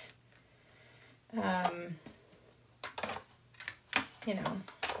just, you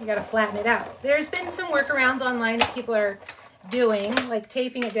got to flatten it out. There's been some workarounds online that people are doing, like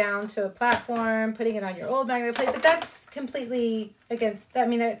taping it down to a platform, putting it on your old magnet plate, but that's completely against,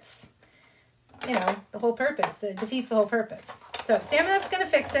 that's, the whole purpose. That defeats the whole purpose. So Stamina Up's going to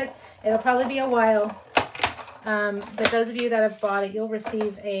fix it. It'll probably be a while. But those of you that have bought it, you'll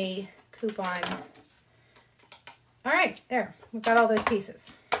receive a coupon. All right, there. We've got all those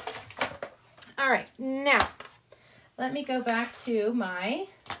pieces. All right, now let me go back to my...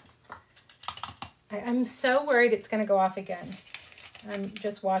 I'm so worried it's going to go off again. I'm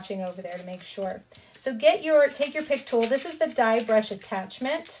just watching over there to make sure. So take your pick tool. This is the die brush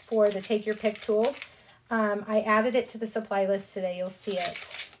attachment for the take your pick tool. I added it to the supply list today. You'll see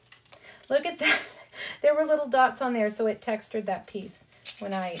it. Look at that. There were little dots on there, so it textured that piece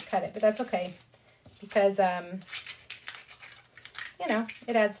when I cut it. But that's okay because, it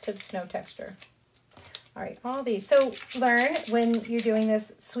adds to the snow texture. All right, all these. So learn when you're doing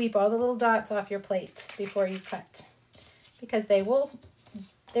this, sweep all the little dots off your plate before you cut because they will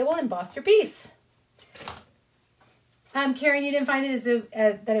emboss your piece. Karen, you didn't find it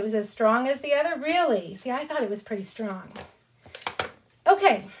that it was as strong as the other? Really? See, I thought it was pretty strong.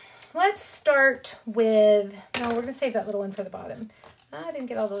 Okay, let's start with, no, we're going to save that little one for the bottom. I didn't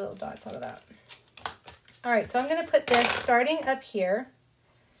get all the little dots out of that. All right, so I'm going to put this starting up here.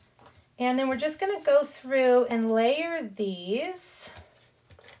 And then we're just going to go through and layer these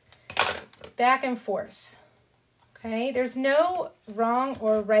back and forth. Okay, there's no wrong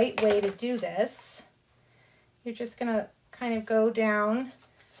or right way to do this. You're just going to kind of go down,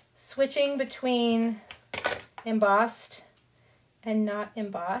 switching between embossed and not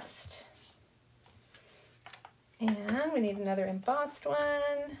embossed. And we need another embossed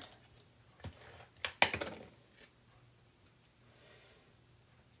one.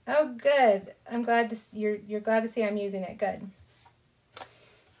 Oh, good. I'm glad to see you're glad to see I'm using it. Good.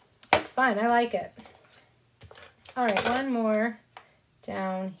 It's fun. I like it. All right, one more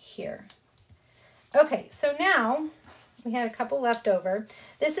down here. Okay, so now we had a couple left over.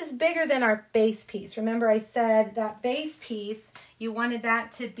 This is bigger than our base piece. Remember I said that base piece, you wanted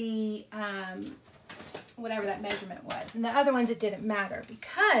that to be whatever that measurement was. And the other ones, it didn't matter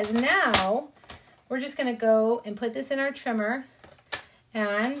because now we're just going to go and put this in our trimmer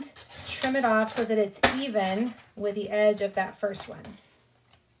and trim it off so that it's even with the edge of that first one.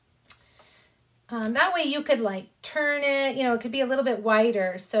 That way you could like turn it, it could be a little bit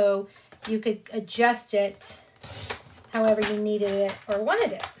wider so you could adjust it however you needed it or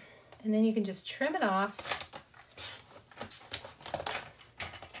wanted it. And then you can just trim it off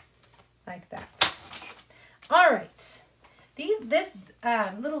like that. All right, this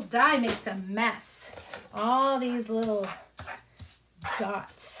little die makes a mess. All these little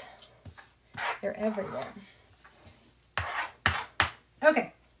dots. They're everywhere.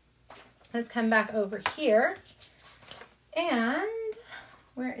 Okay, let's come back over here. And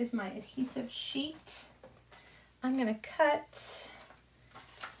where is my adhesive sheet? I'm gonna cut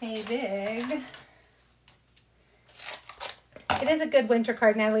a big, it is a good winter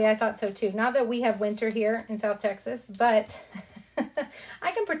card, Natalie. I thought so too. Not that we have winter here in South Texas, but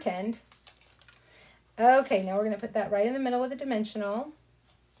I can pretend. Okay, now we're going to put that right in the middle with a dimensional.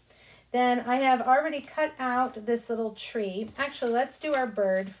 Then I have already cut out this little tree. Actually, let's do our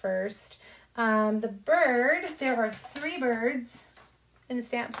bird first. The bird, there are 3 birds in the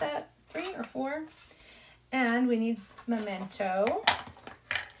stamp set, 3 or 4. And we need memento.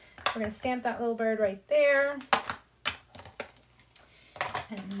 We're going to stamp that little bird right there.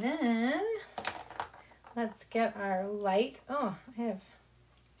 And then let's get our light. Oh, I have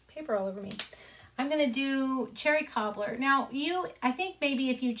paper all over me. I'm going to do cherry cobbler. Now, I think maybe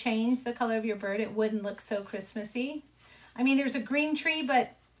if you change the color of your bird, it wouldn't look so Christmassy. I mean, there's a green tree,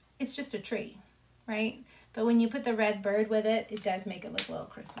 but it's just a tree, right? But when you put the red bird with it, it does make it look a little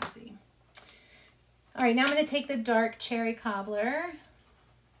Christmassy. All right, now I'm going to take the dark cherry cobbler,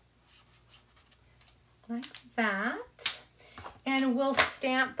 like that. And we'll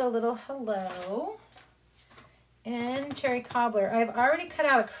stamp the little hello and cherry cobbler. I've already cut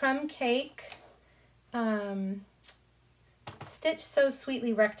out a crumb cake Stitch So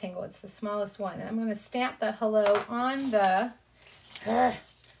Sweetly rectangle. It's the smallest one. And I'm going to stamp the hello on the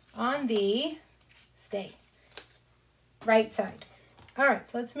right side. All right,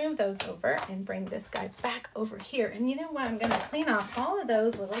 so let's move those over and bring this guy back over here. And you know what? I'm going to clean off all of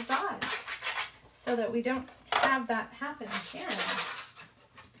those little dots so that we don't have that happen again.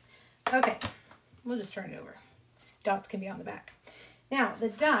 Okay, we'll just turn it over. Dots can be on the back. Now, the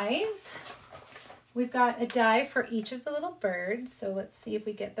dies, we've got a die for each of the little birds. So let's see if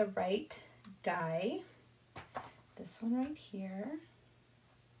we get the right die. This one right here.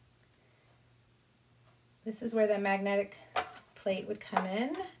 This is where the magnetic plate would come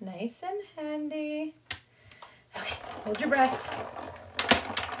in. Nice and handy. Okay, hold your breath.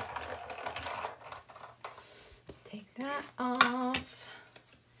 Take that off.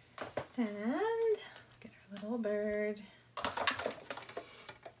 And get our little bird.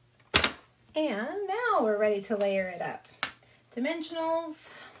 And now we're ready to layer it up.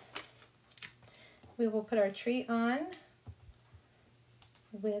 Dimensionals. We will put our tree on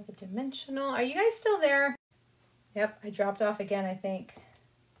with a dimensional. Are you guys still there? Yep, I dropped off again, I think.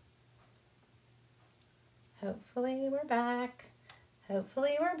 Hopefully we're back.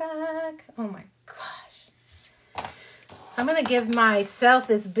 Hopefully we're back. Oh my gosh. I'm going to give myself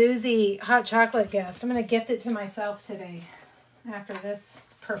this boozy hot chocolate gift. I'm going to gift it to myself today after this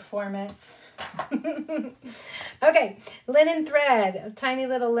performance. Okay, linen thread. A tiny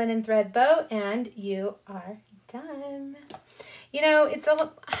little linen thread bow, and you are done. You know, it's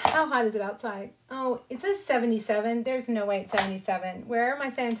how hot is it outside? Oh, it says 77. There's no way it's 77. Where are my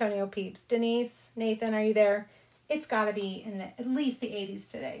San Antonio peeps? Denise, Nathan, are you there? It's got to be in at least the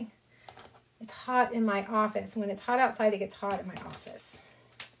 80s today. It's hot in my office. When it's hot outside, it gets hot in my office.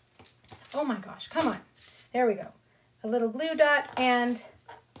 Oh my gosh, come on. There we go. A little glue dot and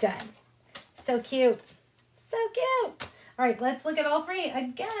done. So cute. So cute. All right, let's look at all 3.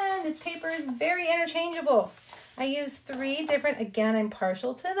 Again, this paper is very interchangeable. I use 3 different, again, I'm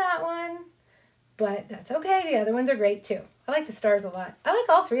partial to that one, but that's okay. The other ones are great too. I like the stars a lot. I like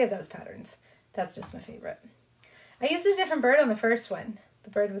all 3 of those patterns. That's just my favorite. I used a different bird on the first one. The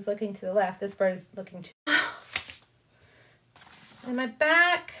bird was looking to the left. This bird is looking to... And my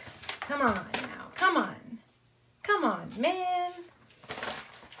back. Come on now. Come on. Come on, man.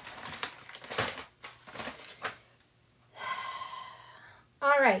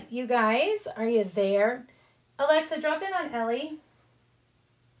 All right, you guys, are you there? Alexa, drop in on Ellie.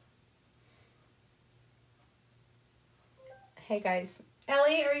 Hey guys,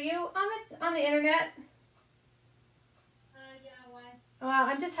 Ellie, are you on the internet? Yeah, why? Well,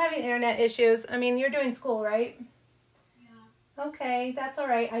 I'm just having internet issues. I mean, you're doing school, right? Yeah. Okay, that's all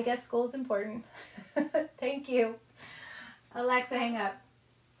right. I guess school's important. Thank you. Alexa, hang up.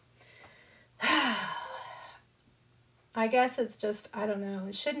 I guess it's just, I don't know.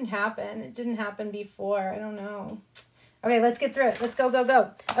 It shouldn't happen. It didn't happen before. I don't know. Okay, let's get through it. Let's go, go,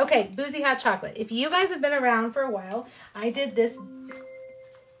 go. Okay, boozy hot chocolate. If you guys have been around for a while, I did this. Well,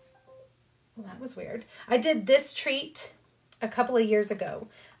 that was weird. I did this treat a couple of years ago.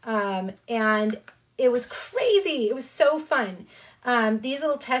 And it was crazy. It was so fun. These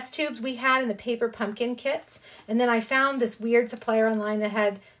little test tubes we had in the paper pumpkin kits. And then I found this weird supplier online that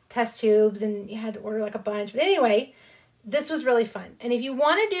had test tubes and you had to order like a bunch. But anyway, this was really fun. And if you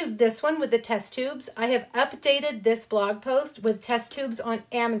want to do this one with the test tubes, I have updated this blog post with test tubes on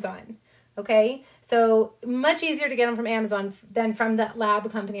Amazon. Okay, so much easier to get them from Amazon than from the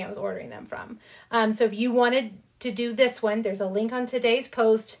lab company I was ordering them from. So if you wanted to do this one, there's a link on today's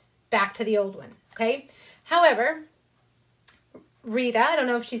post back to the old one. Okay, however, Rita, I don't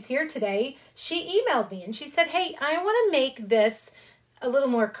know if she's here today, she emailed me and she said, hey, I want to make this a little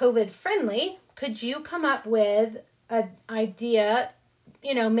more COVID friendly. Could you come up with an idea,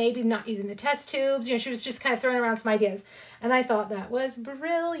 you know, maybe not using the test tubes? You know, she was just kind of throwing around some ideas. And I thought that was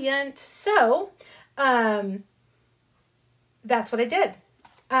brilliant. So that's what I did.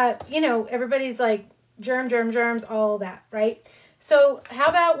 You know, everybody's like germs, all that, right? So how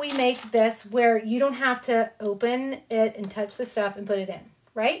about we make this where you don't have to open it and touch the stuff and put it in,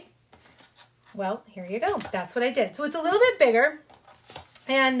 right? Well, here you go. That's what I did. So it's a little bit bigger.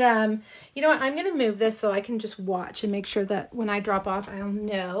 And you know what? I'm going to move this so I can just watch and make sure that when I drop off, I'll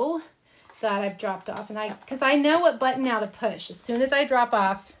know that I've dropped off. And because I know what button now to push. As soon as I drop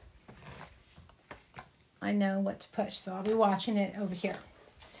off, I know what to push. So I'll be watching it over here.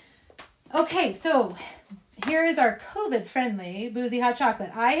 Okay, so here is our COVID-friendly boozy hot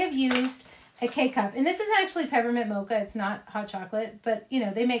chocolate. I have used a K-cup. And this is actually peppermint mocha. It's not hot chocolate. But, you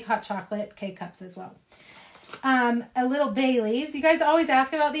know, they make hot chocolate K-cups as well. A little Bailey's. You guys always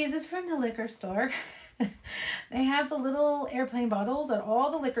ask about these. It's from the liquor store. They have the little airplane bottles at all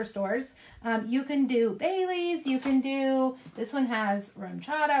the liquor stores. You can do Bailey's. You can do, this one has rum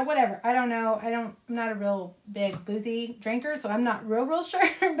chata, whatever. I don't know. I'm not a real big boozy drinker, so I'm not real sure.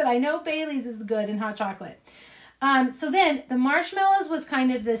 But I know Bailey's is good in hot chocolate. So then the marshmallows was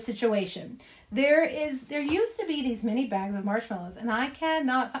kind of the situation. There used to be these mini bags of marshmallows, and I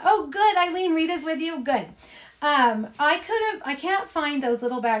cannot find, oh good, Eileen, Rita's with you, good. I can't find those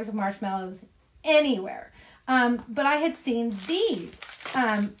little bags of marshmallows anywhere. But I had seen these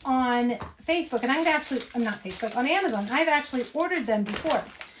on Facebook, and I had actually, not Facebook, on Amazon. I've actually ordered them before.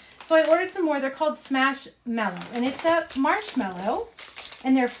 So I ordered some more. They're called Smash Mellow, and it's a marshmallow.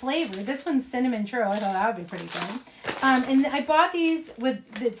 And they're flavored. This one's cinnamon churro. I thought that would be pretty good. And I bought these with,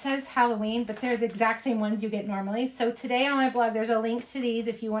 it says Halloween, but they're the exact same ones you get normally. So today on my blog, there's a link to these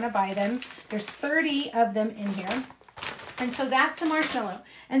if you want to buy them. There's 30 of them in here. And so that's the marshmallow.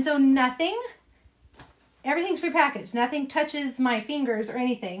 And so everything's prepackaged. Nothing touches my fingers or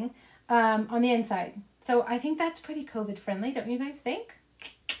anything on the inside. So I think that's pretty COVID friendly. Don't you guys think?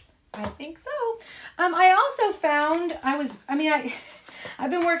 I think so. I also found,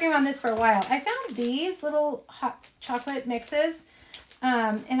 I've been working on this for a while. I found these little hot chocolate mixes.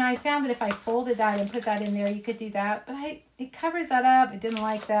 And I found that if I folded that and put that in there, you could do that. But it covers that up. I didn't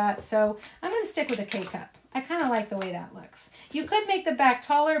like that. So I'm going to stick with a K-cup. I kind of like the way that looks. You could make the back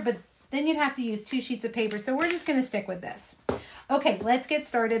taller, but then you'd have to use 2 sheets of paper. So we're just going to stick with this. Okay, let's get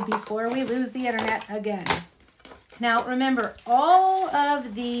started before we lose the internet again. Now, remember, all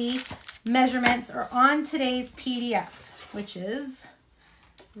of the measurements are on today's PDF, which is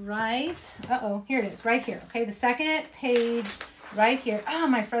right, here it is, right here. Okay, the second page right here. Oh,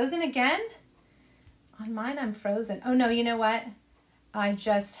 am I frozen again? On mine, I'm frozen. Oh, no, you know what? I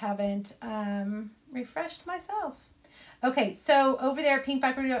just haven't refreshed myself. Okay, so over there at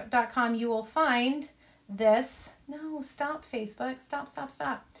pinkbackward.com, you will find this. No, stop, Facebook.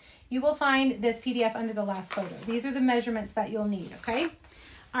 Stop. You will find this PDF under the last photo. These are the measurements that you'll need, okay?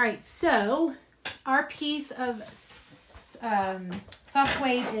 All right, so our piece of soft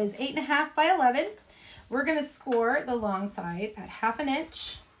suede is 8.5 by 11. We're going to score the long side at 1/2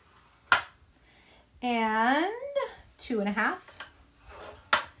 inch and 2.5,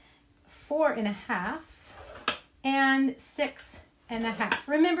 4.5, and 6.5.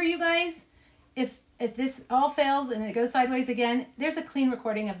 Remember, you guys, if this all fails and it goes sideways again, there's a clean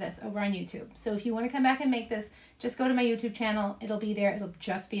recording of this over on YouTube. So if you want to come back and make this, just go to my YouTube channel. It'll be there. It'll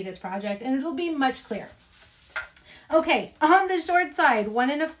just be this project, and it'll be much clearer. Okay, on the short side, 1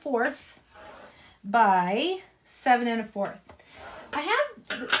 1/4 by 7 1/4.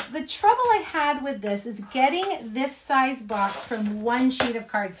 The trouble I had with this is getting this size box from 1 sheet of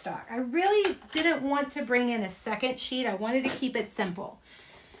cardstock. I really didn't want to bring in a second sheet. I wanted to keep it simple.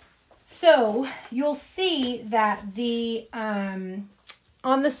 So you'll see that the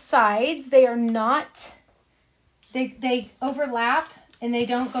on the sides, they are not, they overlap and they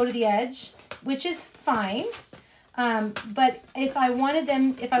don't go to the edge, which is fine. But if I wanted,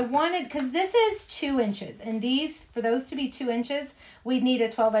 because this is 2 inches, and these, for those to be 2 inches, we'd need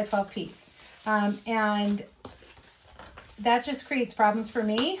a 12 by 12 piece. And that just creates problems for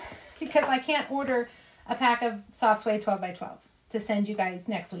me because I can't order a pack of soft suede 12 by 12. to send you guys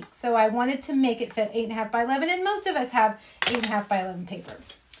next week. So I wanted to make it fit 8.5 by 11, and most of us have 8.5 by 11 paper.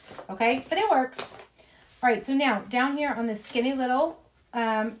 Okay, but it works. All right, so now down here on this skinny little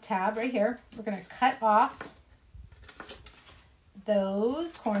tab right here, we're gonna cut off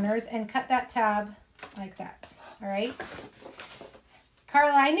those corners and cut that tab like that. All right.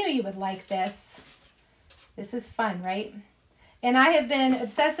 Carla, I knew you would like this. This is fun, right? And I have been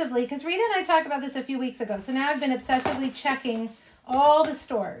obsessively, because Rita and I talked about this a few weeks ago, so now I've been obsessively checking all the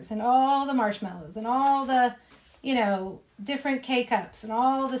stores and all the marshmallows and all the, you know, different K-cups and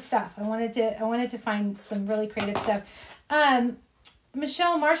all the stuff. I wanted to find some really creative stuff.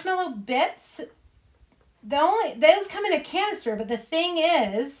 Michelle, marshmallow bits, those come in a canister, but the thing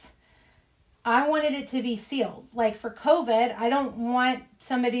is, I wanted it to be sealed. Like for COVID, I don't want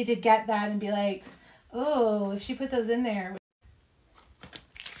somebody to get that and be like, oh, if she put those in there.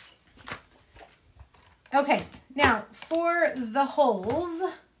 Okay, now for the holes,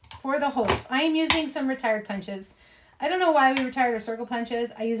 I am using some retired punches. I don't know why we retired our circle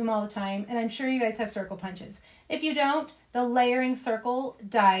punches. I use them all the time, and I'm sure you guys have circle punches. If you don't, the layering circle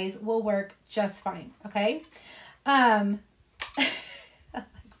dies will work just fine, okay?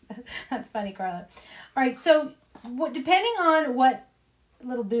 That's funny, Carla. All right, so depending on what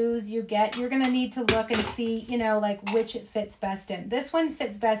little boos you get, you're going to need to look and see, you know, like which it fits best in. This one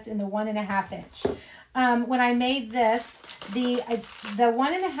fits best in the 1.5 inch. When I made this, the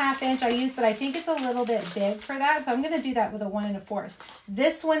 1.5 inch I used, but I think it's a little bit big for that, so I'm going to do that with a 1 1/4.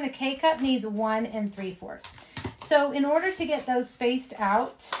 This one, the K-cup, needs 1 3/4. So in order to get those spaced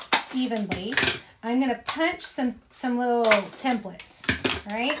out evenly, I'm going to punch some little templates,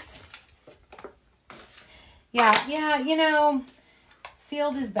 all right? Yeah, you know,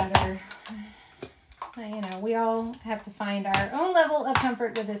 sealed is better. You know, we all have to find our own level of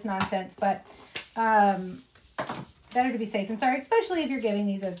comfort with this nonsense, but better to be safe than sorry, especially if you're giving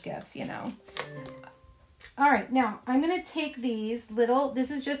these as gifts, you know. All right, now I'm going to take these little, this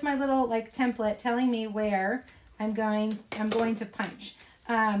is just my little like template telling me where I'm going to punch.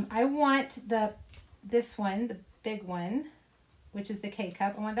 I want this one, the big one, which is the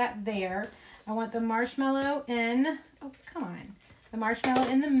K-cup. I want that there. I want the marshmallow in, oh, come on. The marshmallow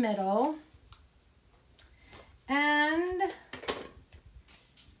in the middle. And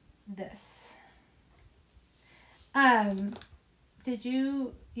this. Did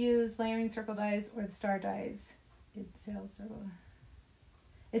you use layering circle dies or the star dies? It says circle.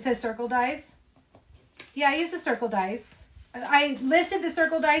 It says circle dies. Yeah, I use the circle dies. I listed the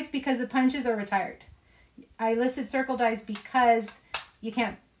circle dies because the punches are retired. I listed circle dies because you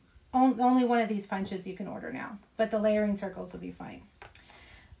can't, only one of these punches you can order now, but the layering circles will be fine.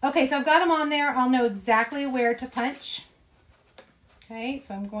 Okay, so I've got them on there. I'll know exactly where to punch. Okay,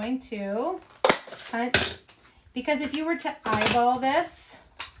 so I'm going to punch, because if you were to eyeball this,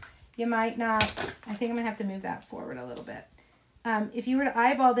 you might not, I think I'm gonna have to move that forward a little bit. If you were to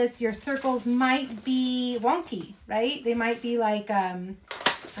eyeball this, your circles might be wonky, right? They might be like uneven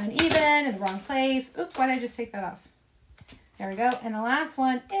in the wrong place. Oops, why did I just take that off? There we go. And the last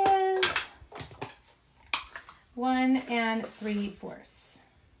one is 1 3/4.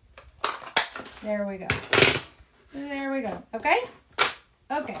 There we go. There we go. Okay?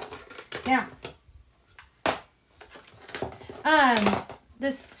 Okay. Now,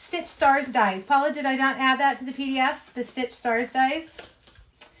 the Stitch Stars dies. Paula, did I not add that to the PDF? The Stitch Stars dies?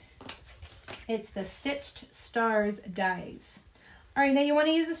 It's the Stitched Stars dies. All right, now you want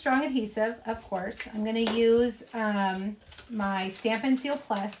to use a strong adhesive, of course. I'm going to use my Stamp & Seal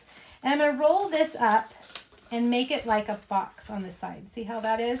Plus, and I'm going to roll this up and make it like a box on the side. See how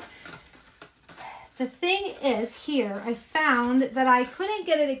that is? The thing is here, I found that I couldn't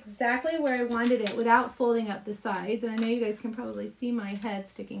get it exactly where I wanted it without folding up the sides. And I know you guys can probably see my head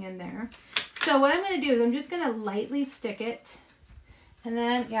sticking in there. So what I'm going to do is I'm just going to lightly stick it. And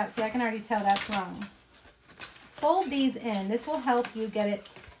then, yeah, see, I can already tell that's wrong. Fold these in. This will help you get it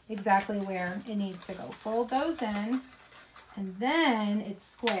exactly where it needs to go. Fold those in, and then it's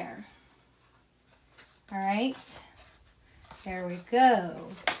square. All right. There we go.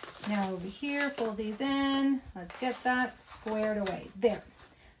 Now over here, fold these in. Let's get that squared away. There.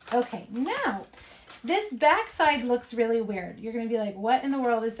 Okay, now this back side looks really weird. You're going to be like, what in the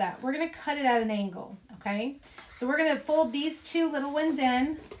world is that? We're going to cut it at an angle, okay? So we're going to fold these two little ones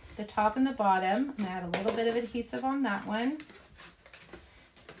in, the top and the bottom. I'm going to add a little bit of adhesive on that one.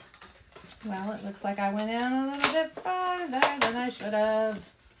 Well, it looks like I went in a little bit farther than I should have.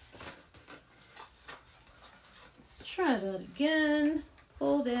 Let's try that again.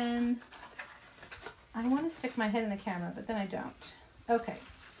 Fold in. I want to stick my head in the camera, but then I don't. Okay.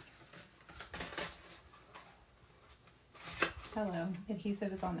 Hello,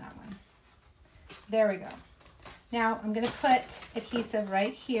 adhesive is on that one. There we go. Now I'm going to put adhesive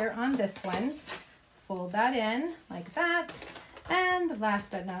right here on this one. Fold that in like that. And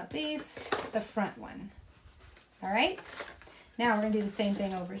last but not least, the front one. All right. Now we're going to do the same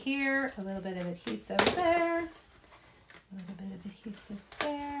thing over here. A little bit of adhesive there. A little bit of adhesive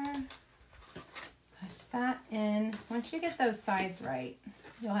there. Push that in. Once you get those sides right,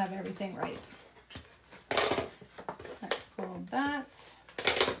 you'll have everything right. Let's fold that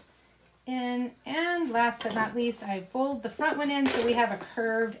in. And last but not least, I fold the front one in so we have a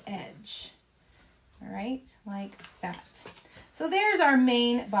curved edge. All right, like that. So there's our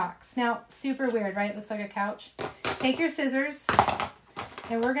main box. Now, super weird, right? It looks like a couch. Take your scissors,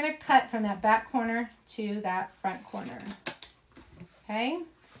 and we're going to cut from that back corner to that front corner. Okay?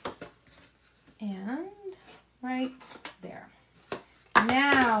 And right there.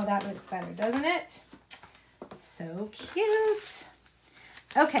 Now that looks better, doesn't it? So cute.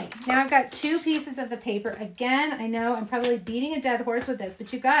 Okay, now I've got 2 pieces of the paper. Again, I know I'm probably beating a dead horse with this,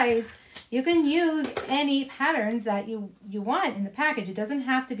 but you guys, you can use any patterns that you want in the package. It doesn't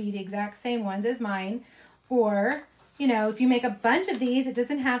have to be the exact same ones as mine. Or, you know, if you make a bunch of these, it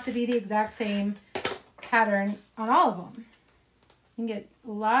doesn't have to be the exact same pattern on all of them. You can get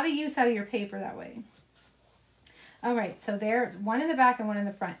a lot of use out of your paper that way. All right, so there's one in the back and one in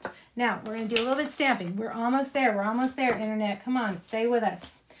the front. Now, we're going to do a little bit of stamping. We're almost there. We're almost there, Internet. Come on, stay with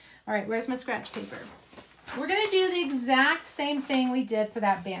us. All right, where's my scratch paper? We're going to do the exact same thing we did for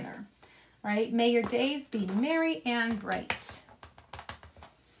that banner. All right, may your days be merry and bright.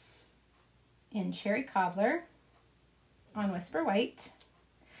 In Cherry Cobbler on Whisper White.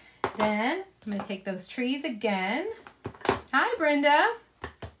 Then I'm going to take those trees again. Hi, Brenda.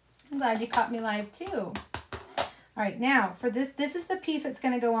 I'm glad you caught me live too. All right, now for this is the piece that's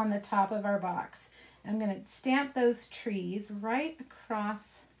going to go on the top of our box. I'm going to stamp those trees right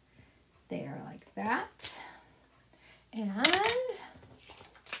across there like that. And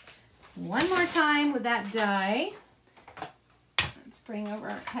one more time with that die. Let's bring over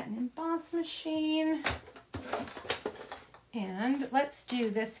our cut and emboss machine. And let's do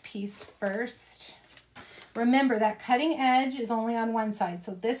this piece first. Remember that cutting edge is only on one side.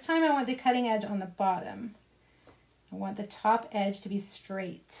 So this time I want the cutting edge on the bottom. I want the top edge to be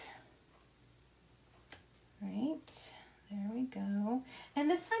straight. Right, there we go. And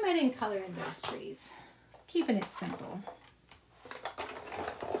this time I didn't color in those trees. Keeping it simple.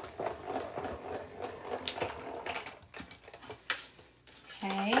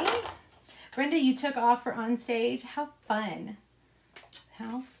 Okay. Brenda, you took off for on stage. How fun.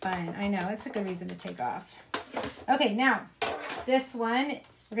 How fun. I know, it's a good reason to take off. Okay, now this one,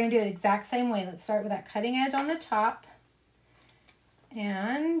 we're going to do it the exact same way. Let's start with that cutting edge on the top.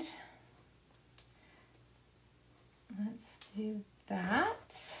 And let's do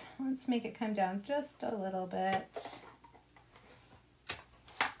that. Let's make it come down just a little bit.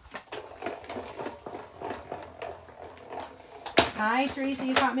 Hi, Teresa,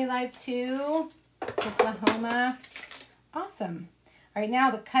 you caught me live too. Oklahoma. Awesome. All right,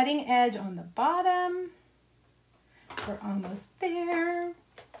 now the cutting edge on the bottom. We're almost there.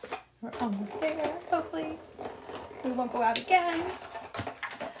 We're almost there. Hopefully we won't go out again.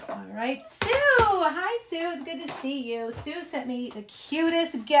 All right, Sue. Hi, Sue. It's good to see you. Sue sent me the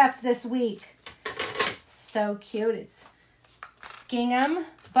cutest gift this week. So cute. It's gingham,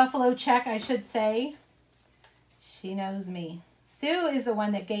 buffalo check, I should say. She knows me. Sue is the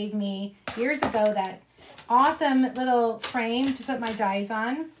one that gave me years ago that awesome little frame to put my dies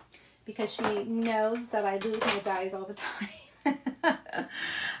on because she knows that I lose my dies all the time.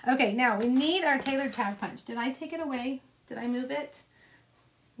 Okay, now we need our tailored tag punch. Did I take it away? Did I move it?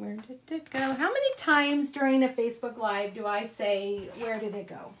 Where did it go? How many times during a Facebook Live do I say, where did it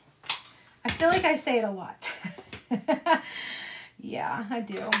go? I feel like I say it a lot. Yeah, I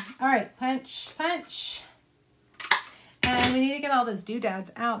do. All right, punch, punch. And we need to get all those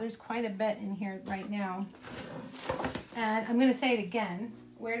doodads out. There's quite a bit in here right now. And I'm going to say it again.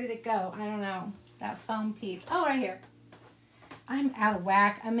 Where did it go? I don't know. That foam piece. Oh, right here. I'm out of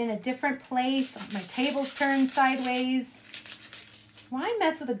whack. I'm in a different place. My table's turned sideways. Why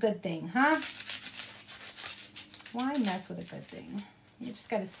mess with a good thing, huh? Why mess with a good thing? You just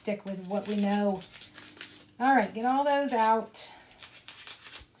got to stick with what we know. All right, get all those out.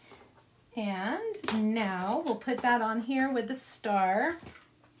 And now we'll put that on here with the star.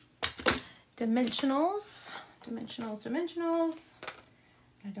 Dimensionals, dimensionals, dimensionals.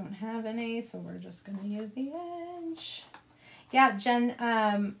 I don't have any, so we're just going to use the edge. Yeah, Jen,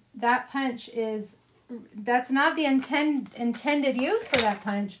 that punch is, that's not the intended use for that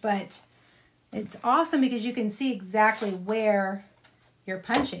punch, but It's awesome because you can see exactly where you're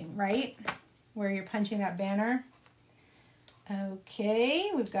punching, right? Where you're punching that banner.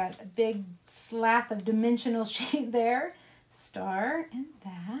 Okay, we've got a big slat of dimensional sheet there. Star and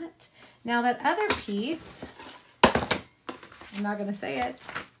that. Now that other piece, I'm not going to say it,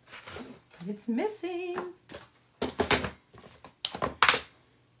 but it's missing. Do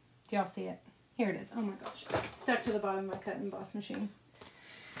y'all see it? Here it is. Oh my gosh. It's stuck to the bottom of my cut and emboss machine.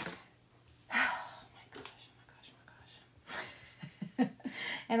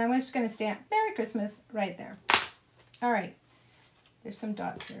 And I'm just going to stamp Merry Christmas right there. All right. There's some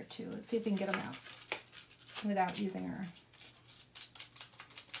dots there too. Let's see if we can get them out without using our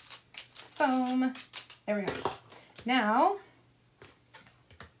foam. There we go. Now,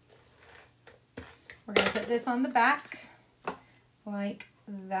 we're going to put this on the back like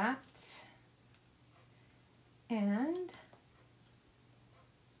that. And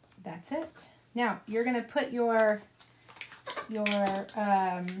that's it. Now, you're going to put your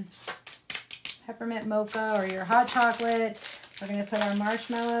peppermint mocha or your hot chocolate. We're going to put our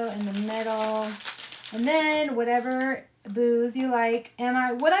marshmallow in the middle. And then whatever booze you like.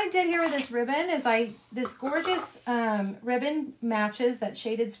 And what I did here with this ribbon is this gorgeous ribbon matches that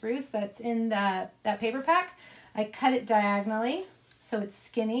shaded spruce that's in that paper pack. I cut it diagonally so it's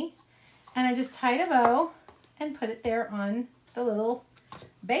skinny. And I just tied a bow and put it there on the little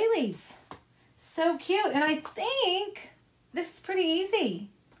Baileys. So cute. And I think this is pretty easy.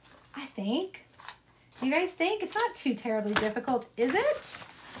 I think. You guys think? It's not too terribly difficult, is it?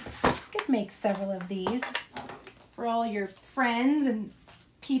 You could make several of these for all your friends and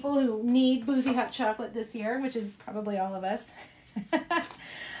people who need boozy hot chocolate this year, which is probably all of us.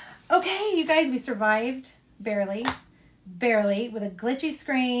 Okay, you guys, we survived barely with a glitchy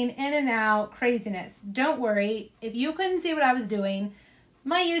screen, in and out, craziness. Don't worry. If you couldn't see what I was doing,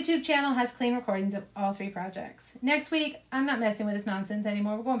 my YouTube channel has clean recordings of all 3 projects. Next week, I'm not messing with this nonsense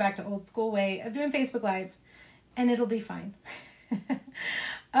anymore. We're going back to old school way of doing Facebook Live, and it'll be fine.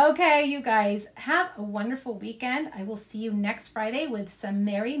 Okay, you guys, have a wonderful weekend. I will see you next Friday with some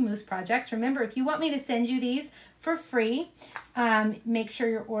Merry Moose projects. Remember, if you want me to send you these for free, make sure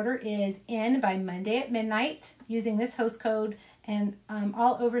your order is in by Monday at midnight using this host code. And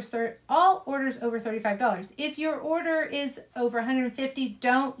all orders over $35. If your order is over $150,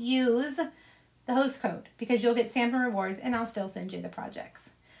 don't use the host code because you'll get Stampin' Rewards and I'll still send you the projects.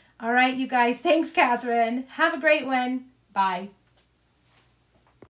 All right, you guys. Thanks, Catherine. Have a great one. Bye.